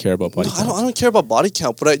don't really care about body no, count? I don't care about body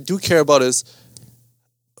count. What I do care about is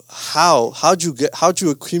how'd you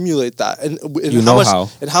accumulate that, and You know how.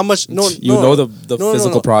 and how much. No, You no, know the no,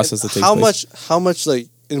 physical no. process And that takes place. how much like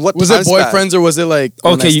in what Was time it span? boyfriends or was it like?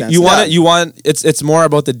 Okay, you want it's more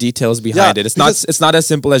about the details behind Yeah, it. It's because- not as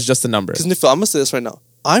simple as just a number. Because Nifil, I'm gonna say this right now.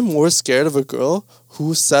 I'm more scared of a girl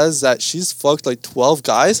who says that she's fucked like 12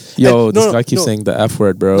 guys. Yo, and, this guy keeps saying the F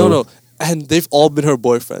word, bro. No, and they've all been her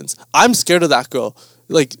boyfriends. I'm scared of that girl.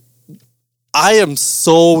 Like, I am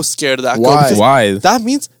so scared of that girl. Why? because Why? That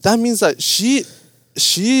means that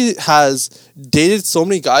she has dated so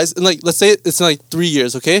many guys, and like, let's say it's in like 3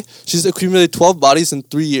 years. Okay, she's accumulated 12 bodies in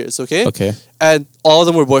 3 years. Okay, and all of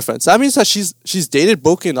them were boyfriends. That means that she's dated,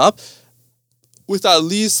 broken up with at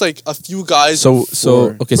least like a few guys. So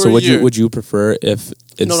okay. So per year. would you prefer if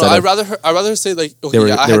instead No, of, I'd rather her say like, okay, They were-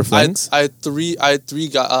 yeah, they were I flings? had three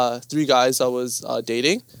guys I was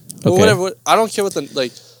dating, or Okay. whatever. I don't care what the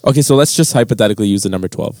like. Okay, so let's just hypothetically use the number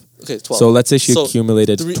 12. Okay, 12. So let's say she So,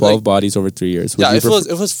 accumulated 12 bodies over 3 years. Would Yeah, you if prefer-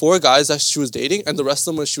 it was 4 guys that she was dating and the rest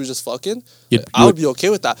of them she was just fucking, You'd- I would be okay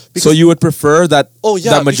with that. so you would prefer that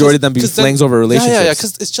that majority of them be because then- flings over relationships? Yeah,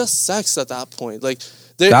 because it's just sex at that point. Like,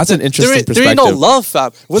 That's an interesting there ain't no perspective. love,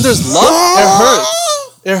 fam. When there's love, it hurts.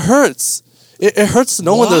 It hurts. It hurts to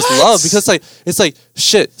know when there's love, because like it's like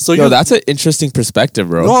shit. So Yo, that's an interesting perspective,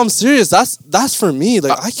 bro. no, I'm serious. That's for me.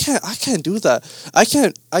 Like I can't do that. I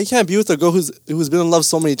can't be with a girl who's been in love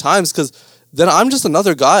so many times, because then I'm just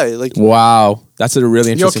another guy. Like, Wow, that's a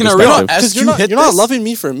really interesting can I perspective. because you're not loving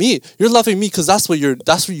me for me. You're loving me because that's what you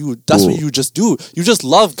just do. You just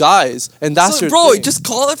love guys, and that's So, your bro, thing. just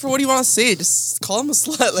call it for what you want to say. Just call him a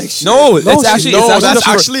slut. Like, shit. No, it's actually that's the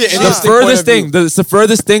actually an the interesting point furthest of view. thing. It's the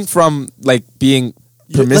furthest thing from like being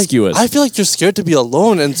promiscuous. Like, I feel like you're scared to be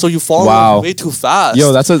alone, and so you fall in Wow. love way too fast.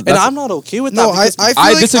 Yo, that's and I'm not okay with that. No, I because- feel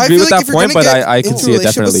I like, disagree feel with like that if you're point, gonna but get I can into see a it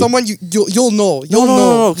relationship with definitely. someone, you'll know.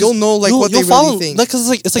 No, You'll know like what they fall really in- think. Like, cause it's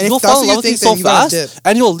like And you'll if that's fall in what you love with me think, so then you gotta fast, dip.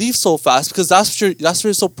 and you'll leave so fast, because that's what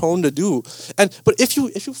you're so prone to do. But if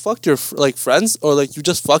you fucked your like friends, or like you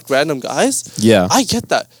just fucked random guys, Yeah. I get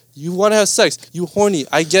that. You want to have sex, you horny,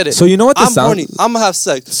 I get it. So you know what this I'm horny, sounds- I'm gonna have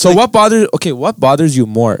sex. So Like, what bothers you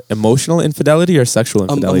more? Emotional infidelity or sexual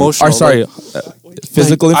infidelity? emotional, Or sorry,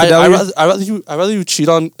 physical like, infidelity? I rather you cheat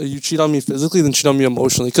on me physically than cheat on me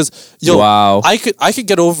emotionally. Because yo, Wow. I could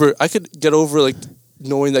get over like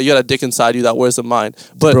knowing that you got a dick inside you that wears a mind.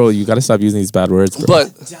 But bro, you gotta stop using these bad words, bro.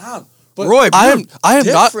 But Roy, I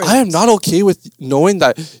am not okay with knowing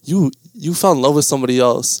that you fell in love with somebody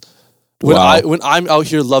else when I'm out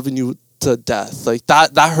here loving you to death. Like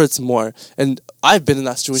that hurts more. And I've been in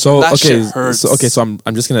that situation. So that shit hurts. So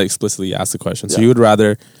I'm just gonna explicitly ask the question. So you would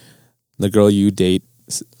rather the girl you date,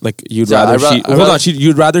 like you'd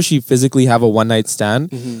rather she physically have a one night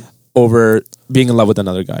stand over being in love with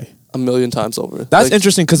another guy? 1,000,000 times over. That's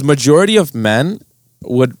interesting because majority of men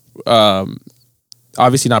would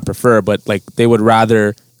obviously not prefer, but like they would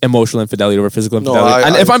rather emotional infidelity over physical infidelity.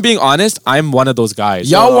 And if I'm being honest, I'm one of those guys.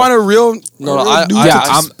 Y'all want a real dude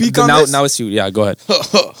to speak on this? Now it's you. Yeah, go ahead.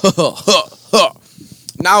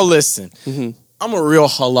 Now listen, I'm a real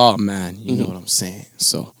halal man. You know what I'm saying?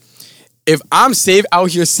 So if I'm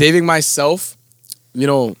out here saving myself, you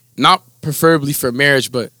know, not preferably for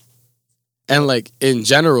marriage, but and like in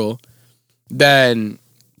general, then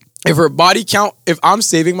if her body count, if I'm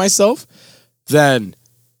saving myself, then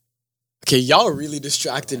okay, y'all really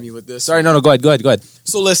distracted me with this. Sorry, no, go ahead.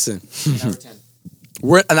 So listen,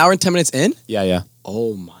 we're an hour and 10 minutes in. Yeah.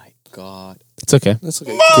 Oh my god, it's okay. That's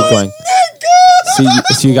okay. Keep going.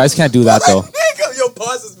 See, you guys can't do that though. Yo,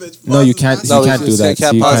 pause this bitch. No, you can't. You can't do that.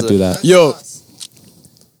 You can't do that. Yo.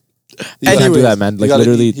 You can't do that, man. Like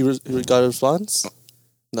literally, he got a response.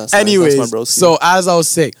 Anyways, that's my broski. So as I was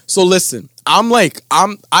saying, so listen,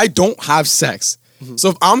 I don't have sex. So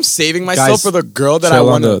if I'm saving myself Guys, for the girl that I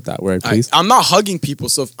want to, that word, please. I'm not hugging people.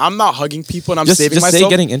 So if I'm not hugging people and I'm just saving myself, say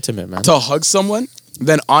getting intimate, man. to hug someone,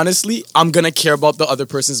 then honestly, I'm gonna care about the other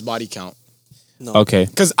person's body count. No. Okay.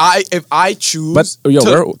 Because if I choose, but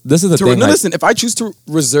this is the thing. No, listen. If I choose to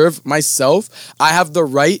reserve myself, I have the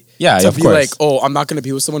right to be like, oh, I'm not gonna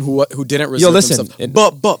be with someone who didn't reserve themselves.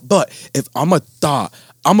 But if I'm a thought,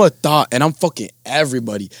 and I'm fucking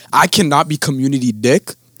everybody. I cannot be community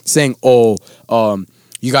dick saying, oh,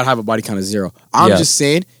 you gotta have a body count of 0. I'm just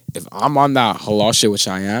saying, if I'm on that halal shit, which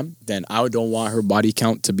I am, then I don't want her body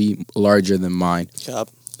count to be larger than mine. Cap.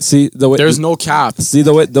 See the way there's no cap. See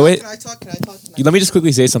the way. Can I talk? Let me just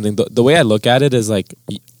quickly say something. The way I look at it is like,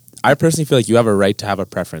 I personally feel like you have a right to have a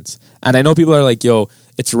preference, and I know people are like, yo,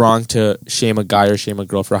 it's wrong to shame a guy or shame a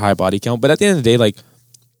girl for a high body count, but at the end of the day, like,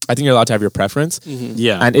 I think you're allowed to have your preference.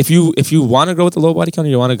 Yeah. And if you want to go with the low body count or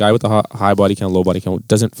you want a guy with a high body count, low body count,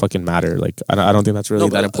 doesn't fucking matter. Like, I don't think that's really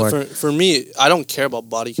that important. For me, I don't care about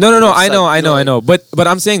body count. No. I know. But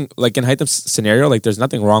I'm saying, like, in Hytham's scenario, like, there's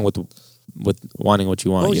nothing wrong with wanting what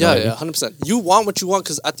you want. Oh, you know yeah, 100%. You want what you want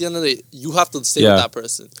because at the end of the day, you have to stay with that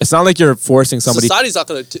person. It's not like you're forcing somebody. Society's not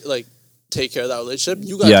going to take care of that relationship.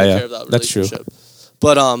 You got to take care of that relationship. That's true.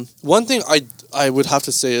 But one thing I would have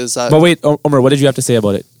to say is that. But wait, Omar, what did you have to say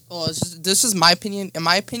about it? Oh, this is my opinion. In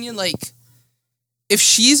my opinion, like, if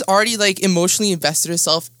she's already like emotionally invested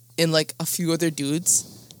herself in like a few other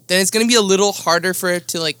dudes, then it's gonna be a little harder for her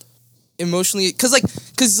to like emotionally, cause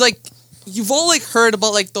you've all like heard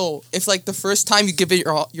about like if like the first time you give it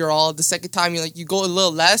your all, the second time you go a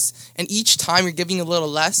little less, and each time you're giving a little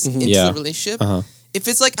less into the relationship. If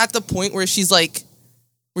it's like at the point where she's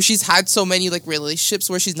had so many like relationships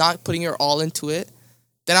where she's not putting her all into it,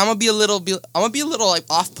 then I'm gonna be a little like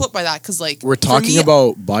off put by that, because like we're talking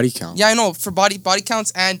about body count. Yeah, I know, for body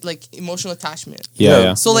counts and like emotional attachment.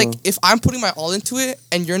 Yeah. So like if I'm putting my all into it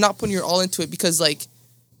and you're not putting your all into it because like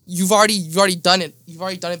you've already done it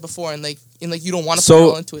before and you don't want to put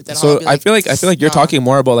your all into it. Then I feel like you're talking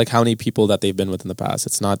more about like how many people that they've been with in the past.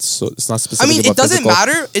 It's not specific. I mean, it doesn't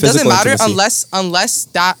matter. It doesn't matter intimacy. unless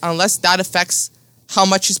that affects how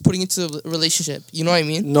much she's putting into the relationship. You know what I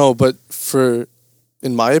mean? No, but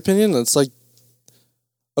in my opinion, it's like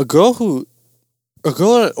a girl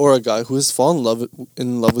or a guy who has fallen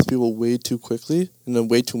in love with people way too quickly and then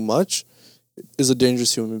way too much is a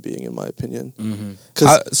dangerous human being, in my opinion.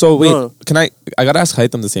 I gotta ask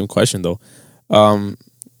Hytham the same question though.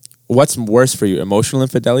 What's worse for you, emotional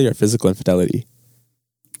infidelity or physical infidelity?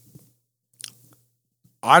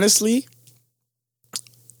 Honestly,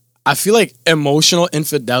 I feel like emotional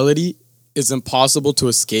infidelity is impossible to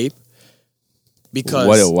escape.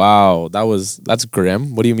 Because that's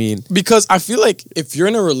grim. What do you mean? Because I feel like if you're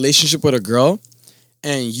in a relationship with a girl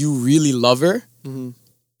and you really love her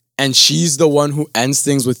and she's the one who ends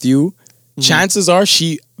things with you, chances are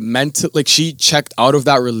she checked out of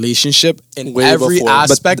that relationship in every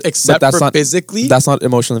aspect except for physically. That's not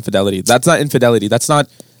emotional infidelity. That's not infidelity. That's not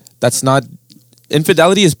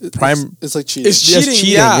infidelity is prime. It's like cheating. It's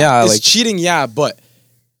cheating. Yeah. It's cheating. Yeah. But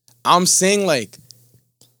I'm saying like,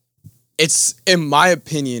 it's, in my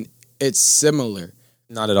opinion, it's similar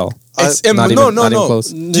Not at all. It's Not no, even- no, not even no. close.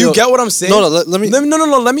 Do you get what I'm saying? No, let me. No.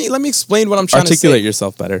 Let me explain what I'm trying Articulate to say.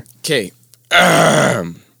 yourself better. Okay.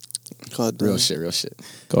 God damn. Real shit.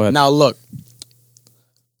 Go ahead. Now look.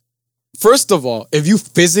 First of all, if you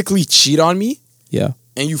physically cheat on me Yeah.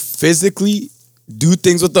 and you physically do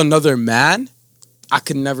things with another man, I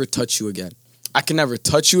can never touch you again. I can never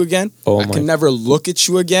touch you again. Oh I my- can never look at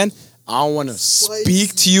you again. I don't want to Spice.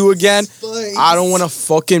 speak to you again. Spice. I don't want to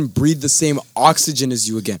fucking breathe the same oxygen as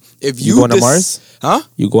you again. If You you going to Mars? Huh?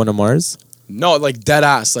 You going to Mars? No, like dead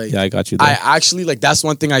ass. Like Yeah, I got you there. I actually like that's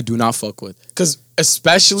one thing I do not fuck with. Cause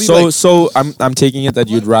especially So like so I'm taking it that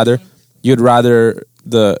you'd rather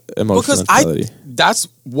the emotional because infidelity. that's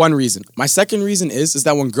one reason. My second reason is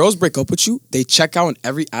that when girls break up with you, they check out in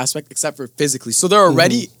every aspect except for physically. So they're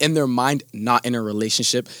already in their mind not in a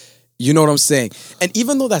relationship. You know what I'm saying? And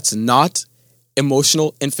even though that's not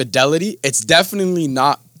emotional infidelity, it's definitely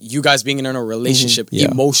not you guys being in a relationship Yeah.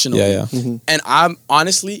 emotionally. Yeah, yeah. And I'm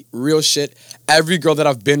honestly, real shit, every girl that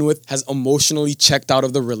I've been with has emotionally checked out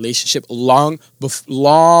of the relationship long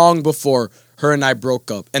before her and I broke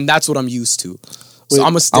up. And that's what I'm used to. So Wait,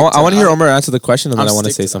 I'm a stick I want to that. hear Omar answer the question, and then I'm I want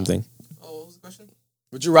to stick say to that. something. Oh, what was the question?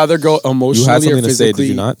 Would you rather go emotionally something or to say, did physically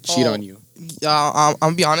you not? cheat Oh. on you? I'm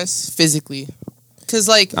gonna be honest, physically, because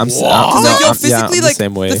like, I'm cause no, like yo, I'm- physically, yeah, I'm the like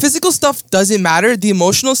same way. the physical stuff doesn't matter. The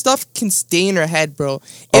emotional stuff can stay in her head, bro.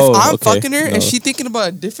 If Oh, I'm okay. fucking her No. and she thinking about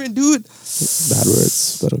a different dude, Bad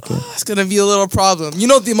words, but okay. it's gonna be a little problem. You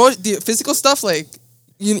know, the physical stuff, like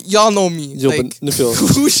y'all know me. Yo, like, but Nifil,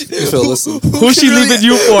 who should, Nifil, listen. Who's she leaving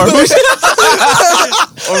you for? Who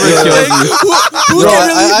Bro, can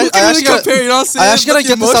really, I who can really actually gotta- compare? You know what I'm saying? I actually gotta But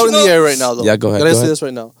get this out in the emotional- air right now, though. Yeah, go ahead, Gotta go say ahead. this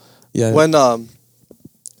right now. Yeah.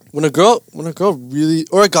 When a girl really,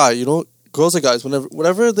 or a guy, you know, girls or guys,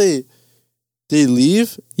 whenever they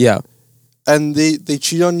leave Yeah. and they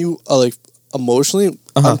cheat on you, like emotionally,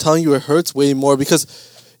 I'm telling you, it hurts way more because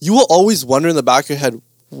you will always wonder in the back of your head,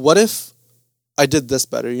 what if I did this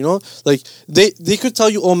better? You know, like they could tell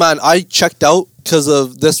you, oh man, I checked out because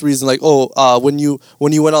of this reason. Like, when you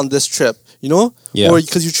went on this trip, you know, Yeah. or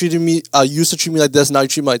because you treated me, you used to treat me like this, now you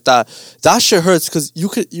treat me like that. That shit hurts because you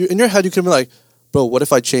in your head you could be like, bro, what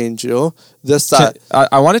if I change? You know, this that.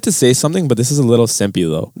 I wanted to say something, but this is a little simpy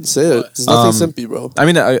though. Say it. There's nothing simpy, bro. I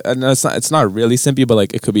mean, no, it's not really simpy, but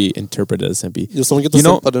like it could be interpreted as simpy. Yo, someone get the You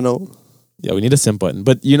know- simp. I don't know. Yeah, we need a simp button.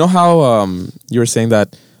 But you know how you were saying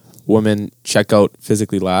that women check out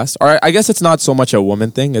physically last? Or I guess it's not so much a woman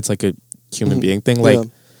thing, it's like a human being thing. Like Yeah.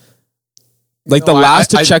 like No, the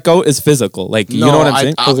last I- to check out is physical. Like you know what I'm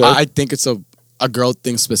saying? I think it's a girl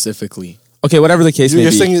thing specifically. Okay, whatever the case may You're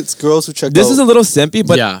be. saying it's girls who check out. This is a little simpy,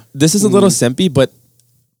 but Yeah. this is a little simpy, but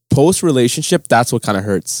post relationship, that's what kind of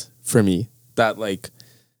hurts for me. That like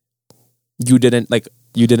you didn't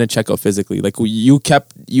check out physically. Like you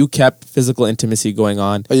kept physical intimacy going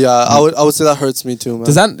on. Yeah, I would say that hurts me too, man.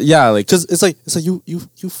 Does that like Because it's like you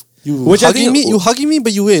Which I hugging think- me, you hugging me,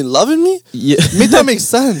 but you ain't loving me. yeah. Make that make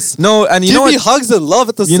sense. No, and you Give know me what? hugs and love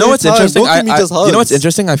at the same You time. know what's interesting? Don't give me just hugs. You know what's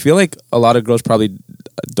interesting? I feel like a lot of girls probably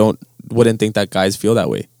wouldn't think that guys feel that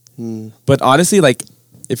way. But honestly, like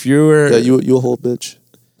if you were Yeah, you a whole bitch.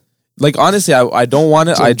 like honestly, I don't want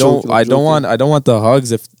it. I'm joking, I'm I don't want the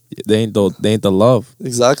hugs if they ain't the love.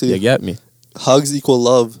 Exactly. You get me? Hugs equal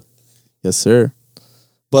love. Yes, sir.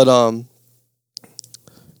 But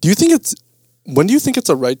when do you think it's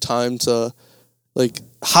the right time to, like,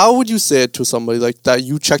 how would you say it to somebody like that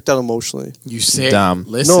you checked out emotionally? You say, Damn.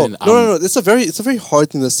 listen, No. It's a very hard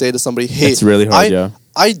thing to say to somebody. Hey, It's really hard, yeah.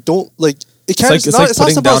 I don't like. It can't. like- It's, it's not, like it's not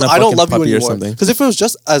putting simple as down a I don't fucking love you puppy or anymore. something. Because if it was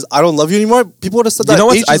just as I don't love you anymore, people would have said You that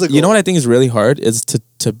know ages what? ago. You know what I think is really hard is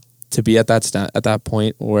to be at that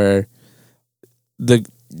point where the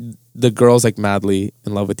girl's like madly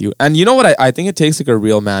in love with you. And you know what? I think it takes like a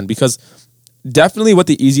real man, because definitely what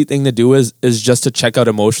the easy thing to do is just to check out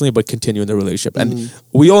emotionally but continue in the relationship. And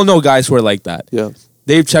we all know guys who are like that. Yeah.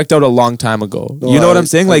 They've checked out a long time ago. No, You know what I- I'm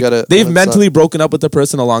saying? I Like get it. they've 100%. mentally broken up with the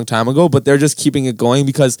person a long time ago, but they're just keeping it going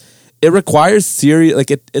because it requires serious, like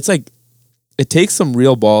it's like it takes some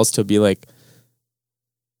real balls to be like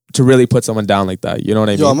to really put someone down like that. You know what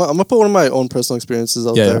I mean? Yo, I'm gonna put one of my own personal experiences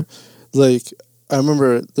out Yeah, there. Like, I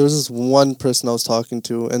remember there was this one person I was talking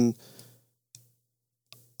to, and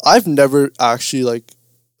I've never actually like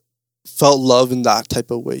felt love in that type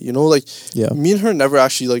of way. You know, like Yeah. me and her never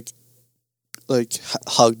actually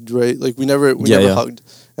hugged, right? Like we never Yeah. hugged,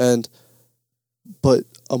 but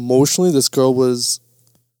emotionally, this girl was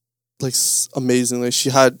like amazing. Like she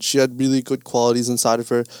had really good qualities inside of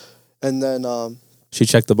her, and then She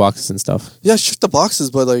checked the boxes and stuff. yeah, she checked the boxes,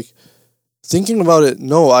 but like thinking about it,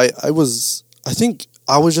 no, I think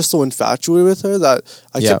I was just so infatuated with her that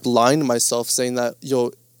I Yeah. kept lying to myself, saying that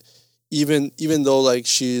even though like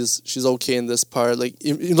she's okay in this part, like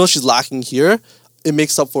even though she's lacking here, it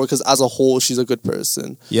makes up for it because as a whole she's a good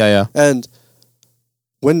person. Yeah. And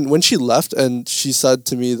when she left and she said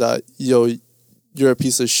to me that you're a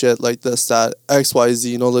piece of shit, like this, that,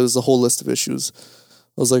 XYZ, there's a whole list of issues.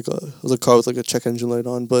 I was like it was a car with like a check engine light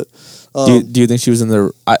on, but Do you think she was in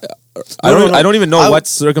the? I don't even know what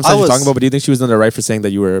circumstance you're talking about, but do you think she was in the right for saying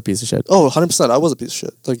that you were a piece of shit? Oh, 100%. I was a piece of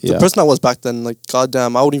shit. Like the person I was back then, like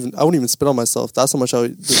goddamn, I wouldn't even spit on myself. That's how much I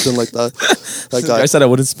didn't like that that guy. I said I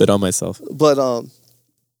wouldn't spit on myself. But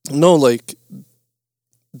no, like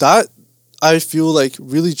that I feel like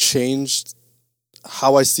really changed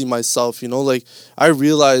how I see myself, like I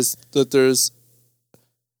realized that there's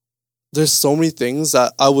so many things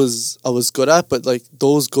that I was good at, but like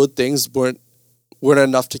those good things weren't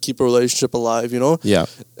enough to keep a relationship alive, Yeah.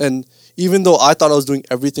 And even though I thought I was doing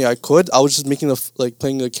everything I could, I was just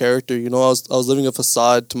playing a character, I was living a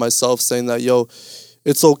facade to myself, saying that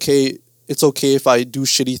it's okay if I do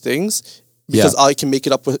shitty things because I can make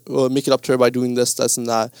it up to her by doing this and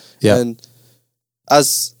that. Yeah. And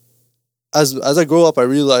as I grow up, I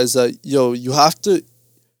realized that you have to.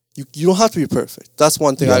 You don't have to be perfect. That's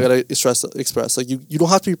one thing I gotta express. Like you don't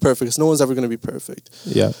have to be perfect because no one's ever gonna be perfect.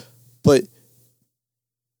 Yeah. But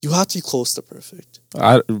you have to be close to perfect.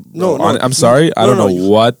 I'm sorry. I don't know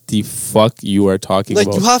what the fuck you are talking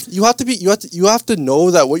about. You have to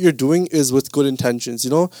know that what you're doing is with good intentions.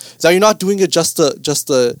 That you're not doing it just like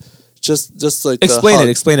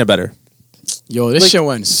Explain it better. Yo, this shit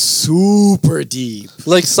went super deep.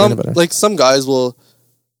 Like some guys will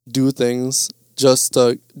do things just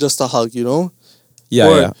to hug,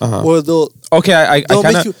 Yeah. Uh-huh. Or they'll I kind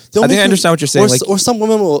of. I think I understand what you're saying. Or some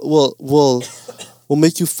women will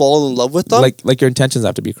make you fall in love with them. Like your intentions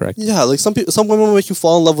have to be correct. Yeah, like some women will make you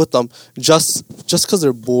fall in love with them just because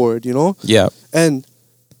they're bored, Yeah. And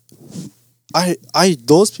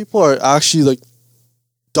those people are actually like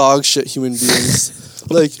dog shit human beings.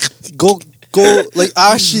 Like go like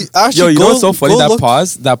actually. Yo, you know what's so funny?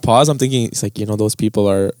 That pause. I'm thinking it's like those people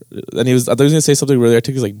are. And I thought he was gonna say something really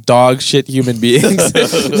articulate, like dog shit human beings.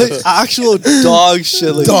 Like actual dog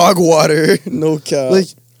shit, like dog water. No cap.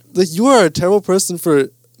 Like you are a terrible person for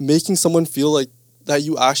making someone feel like that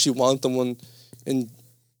you actually want them when in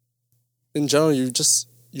general you just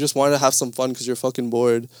want to have some fun because you're fucking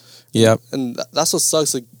bored. Yeah. And that's what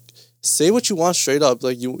sucks. Like say what you want straight up.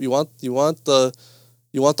 Like you want the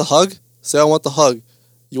hug? Say I want the hug.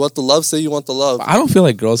 You want the love? Say you want the love. I don't feel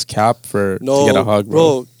like girls cap to get a hug,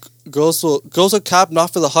 bro. Girls will cap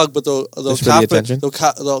not for the hug, but they'll cap for the attention.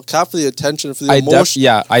 They'll cap for the attention, for the emotion.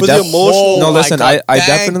 The emotion. No, listen, I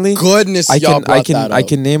definitely. Goodness, I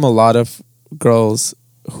can name a lot of girls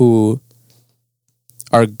who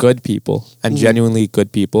are good people and genuinely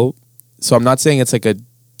good people. So I'm not saying it's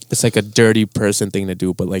like a dirty person thing to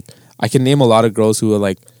do, but like I can name a lot of girls who are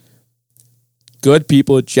like good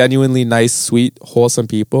people, genuinely nice, sweet, wholesome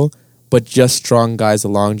people, but just strong guys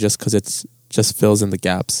along just because it's just fills in the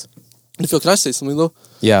gaps. Phil, can I say something though?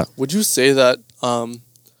 Yeah. Would you say that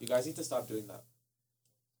you guys need to stop doing that?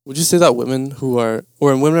 Would you say that women women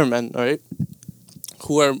or men, all right,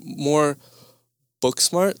 who are more book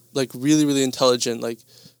smart, like really, really intelligent, like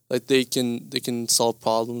they can solve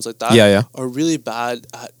problems like that, are really bad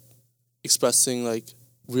at expressing like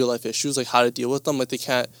real life issues, like how to deal with them. Like they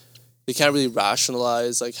can't really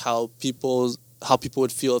rationalize like how people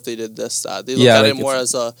would feel if they did this, that. They look at it more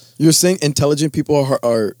as a... You're saying intelligent people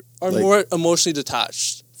are like, more emotionally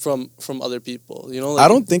detached from other people, Like, I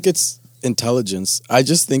don't think it's intelligence. I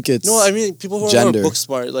just think it's... No, I mean, people who are more book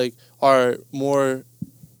smart, like, are more...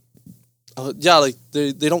 like,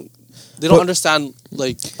 they don't understand,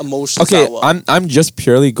 like, emotions that well. I'm just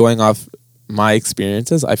purely going off my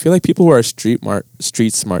experiences. I feel like people who are street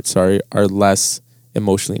smart, are less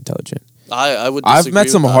emotionally intelligent. I would disagree. I've met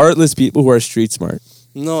some heartless people who are street smart.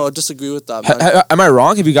 No, I disagree with that, man. Am I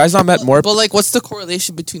wrong? Have you guys not met more? But like, what's the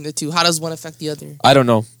correctation between the two? How does one affect the other? I don't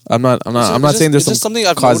know. I'm not saying there's something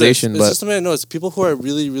I've causation, noticed. but it's just something I noticed. People who are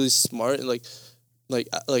really, really smart and like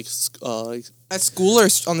at school or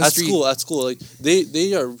on the street? At school, like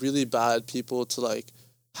they are really bad people to like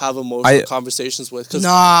have emotional conversations with.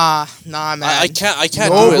 Nah, man. I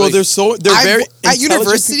can't no, do it. Bro, Like, they're very at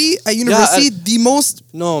university. The most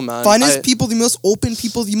funnest people, the most open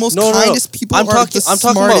people, the most kindest people are the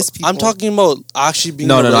smartest people. I'm talking about actually being.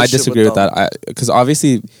 No. I disagree with that. Because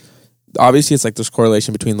obviously, it's like there's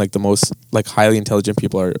correlation between like the most like highly intelligent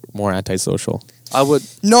people are more antisocial. I would.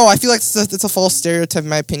 No, I feel like it's a false stereotype in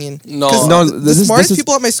my opinion. 'Cause No, the smartest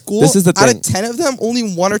people at my school, this is the out thing. of 10 of them, only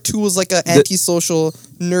 1 or 2 was like an antisocial,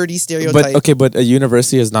 nerdy stereotype. But a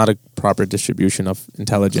university is not a proper distribution of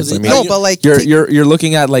intelligence. I mean, no, but like you're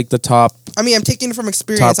looking at like the top. I mean, I'm taking it from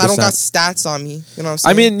experience. Top I don't got percent. stats on me. You know what I'm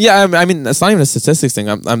saying? I mean, yeah, I mean, it's not even a statistics thing.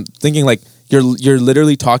 I'm thinking like you're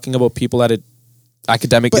literally talking about people at an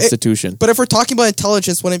academic institution. But if we're talking about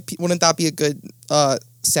intelligence, wouldn't that be a good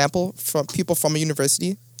sample from people from a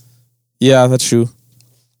university? Yeah, that's true.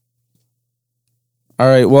 All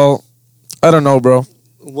right, well, I don't know, bro.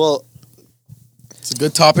 Well, It's a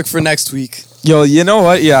good topic for next week. Yo, you know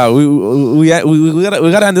what? Yeah, we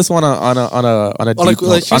gotta end this one on a deep note,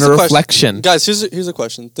 here's on a the reflection. guys, here's a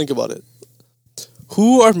question. Think about it.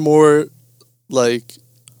 Who are more like?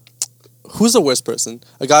 Who's the worst person?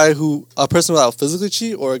 A person that will physically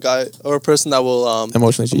cheat, or a person that will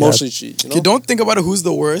Emotionally cheat. cheat. You know? Okay, don't think about who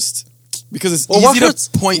the worst because it's Well, what easy hurts-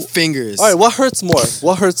 to point fingers. All right, what hurts more?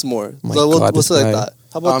 What hurts more? My So God, we'll this say like guy. that.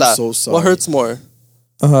 How about I'm that? so sorry. What hurts more?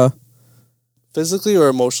 Physically or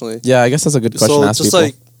emotionally? Yeah, I guess that's a good question So to ask just people.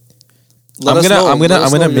 like, let us know.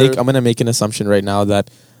 I'm gonna make an assumption right now that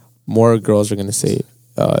more girls are gonna say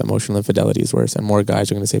emotional infidelity is worse, and more guys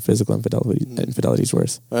are gonna say physical infidelity is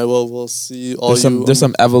worse. All right, well, we'll see. There's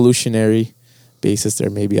some evolutionary basis there,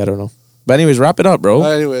 maybe, I don't know. But anyways, wrap it up, bro. All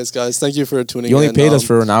right, anyways, guys, thank you for tuning in. You only paid us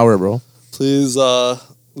for an hour, bro. Please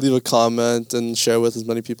leave a comment and share with as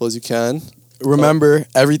many people as you can. Remember,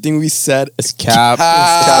 everything we said It's cap. Cap.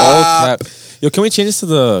 It's all cap. Yo, can we change this to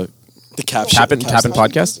the the caption. Cap'n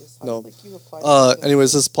podcast? No.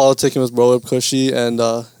 Anyways, this is Politicin with Roeb Cushy and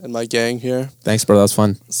my gang here. Thanks, bro. That was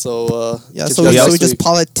fun. So Yeah, catch so you guys we next just week.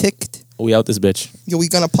 politicked. We out this bitch. Yo, we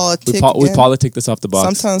gonna politic. We again politic this off the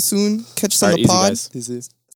box. sometime soon. Catch us All on right, the easy, pod. guys. Easy.